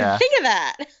didn't even think of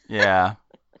that. Yeah.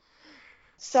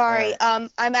 Sorry. I'm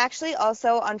actually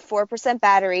also on 4%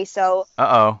 battery, so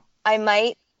I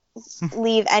might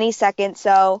leave any second.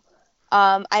 So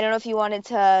I don't know if you wanted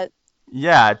to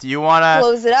Yeah, do you want to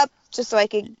close it up just so I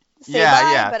could say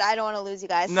bye, but I don't want to lose you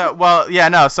guys. No, well, yeah,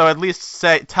 no. So at least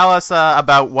tell us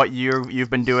about what you've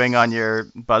been doing on your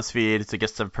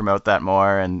BuzzFeed to promote that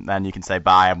more, and then you can say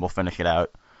bye, and we'll finish it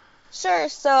out. Sure.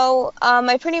 So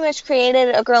I pretty much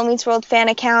created a Girl Meets World fan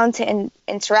account to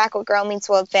interact with Girl Meets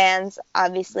World fans.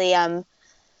 Obviously, I'm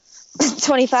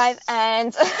 25,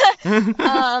 and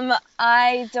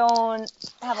I don't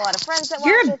have a lot of friends that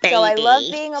watch it, so I love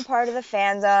being a part of the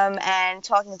fandom and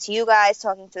talking to you guys,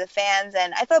 talking to the fans,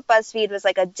 and I thought BuzzFeed was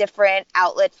like a different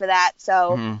outlet for that,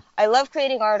 so I love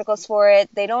creating articles for it.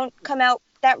 They don't come out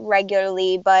that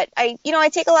regularly, but I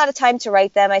take a lot of time to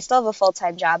write them. I still have a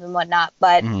full-time job and whatnot,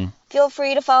 but feel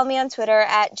free to follow me on Twitter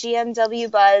at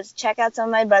GMWBuzz. Check out some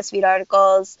of my BuzzFeed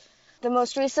articles. The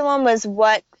most recent one was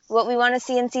what we want to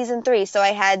see in season 3. So I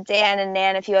had Dan and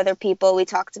Nan, a few other people. We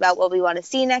talked about what we want to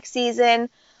see next season.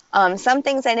 Some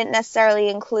things I didn't necessarily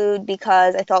include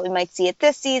because I thought we might see it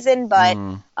this season, but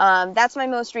that's my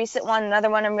most recent one. Another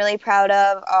one I'm really proud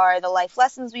of are the life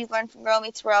lessons we've learned from Girl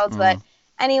Meets World. But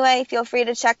anyway, feel free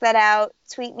to check that out.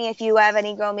 Tweet me if you have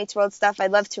any Girl Meets World stuff.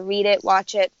 I'd love to read it,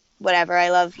 watch it, whatever.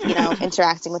 I love,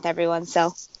 interacting with everyone.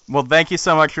 So. Well, thank you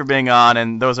so much for being on,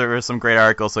 and those are some great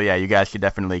articles. So yeah, you guys should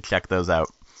definitely check those out.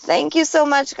 Thank you so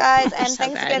much, guys, and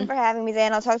thanks again for having me,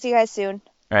 Dan. I'll talk to you guys soon.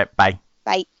 All right, bye.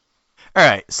 Bye. All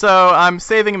right, so I'm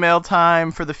saving mail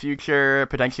time for the future,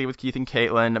 potentially with Keith and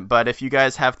Caitlin, but if you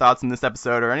guys have thoughts on this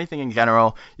episode or anything in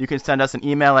general, you can send us an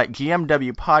email at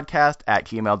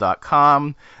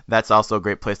gmwpodcast@gmail.com. That's also a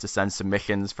great place to send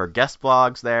submissions for guest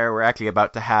blogs there. We're actually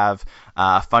about to have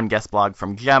a fun guest blog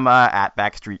from Gemma at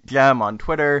Backstreet Gem on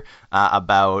Twitter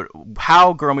about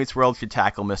how Girl Meets World should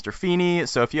tackle Mr. Feeney.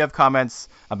 So if you have comments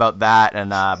about that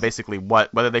and basically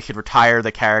whether they should retire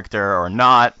the character or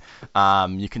not,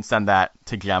 you can send that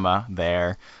to Gemma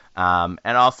there. And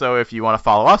also, if you want to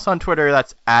follow us on Twitter,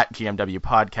 that's at GMW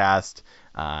Podcast.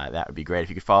 That would be great if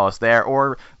you could follow us there,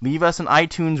 or leave us an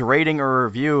iTunes rating or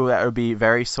review. That would be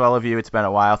very swell of you. It's been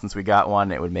a while since we got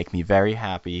one. It would make me very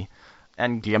happy.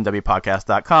 And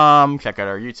gmwpodcast.com. Check out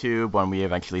our YouTube when we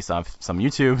eventually some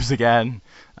YouTubes again.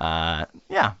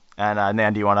 Yeah. And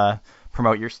Nan, do you want to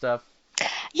promote your stuff?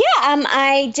 Yeah,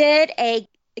 I did a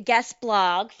guest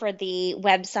blog for the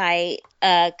website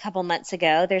a couple months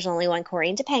ago. There's only one, Corey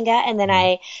and Topanga, and then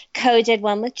I co-did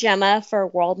one with Gemma for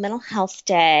World Mental Health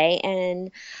Day and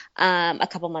a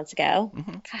couple months ago.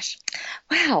 Gosh,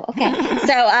 wow. Okay,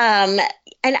 so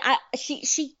and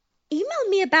she emailed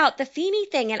me about the Feeney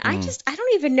thing, and I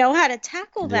don't even know how to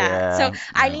tackle that. So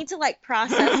I need to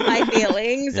process my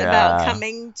feelings about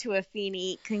coming to a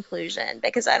Feeney conclusion,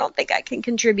 because I don't think I can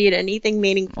contribute anything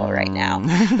meaningful right now.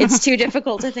 It's too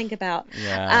difficult to think about.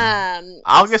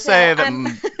 I'll just say that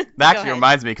that actually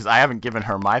reminds me, because I haven't given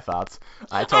her my thoughts.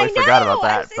 I totally forgot about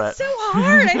that. It's so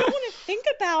hard. I don't want to think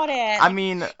about it. I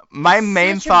mean, my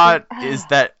main thought is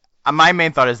that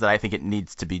I think it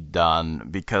needs to be done,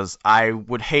 because I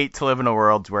would hate to live in a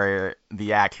world where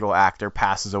the actual actor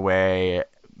passes away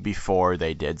before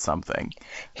they did something.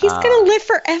 He's going to live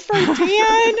forever,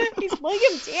 Dan. He's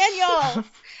William Daniels.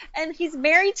 And he's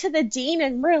married to the dean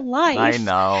in real life. I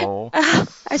know.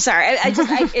 I'm sorry.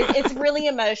 It's really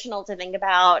emotional to think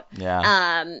about.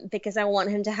 Because I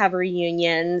want him to have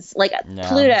reunions.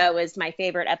 Pluto is my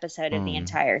favorite episode of the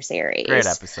entire series. Great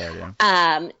episode,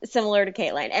 similar to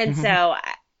Caitlin. And so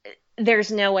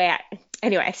there's no way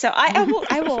Anyway, so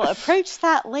I will approach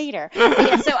that later. So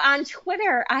on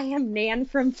Twitter, I am Nan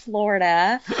from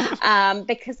Florida,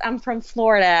 because I'm from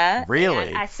Florida.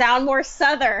 Really? I sound more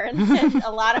Southern than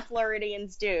a lot of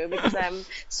Floridians do, because I'm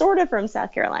sort of from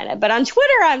South Carolina. But on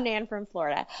Twitter, I'm Nan from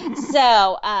Florida.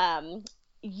 So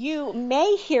you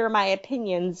may hear my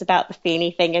opinions about the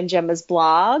Feeney thing in Gemma's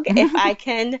blog if I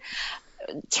can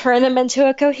turn them into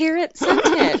a coherent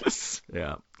sentence.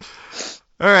 Yeah.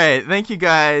 All right, thank you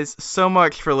guys so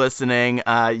much for listening.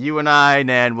 You and I,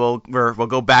 Nan, we'll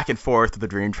go back and forth with the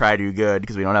Dream Try Do Good,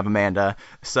 because we don't have Amanda.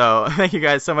 So thank you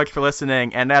guys so much for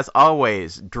listening. And as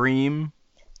always, dream,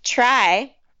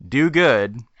 try, do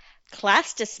good.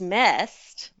 Class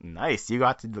dismissed. Nice, you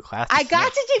got to do class dismissed. I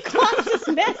got to do class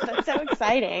dismissed. That's so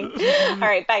exciting. All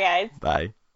right, bye guys. Bye.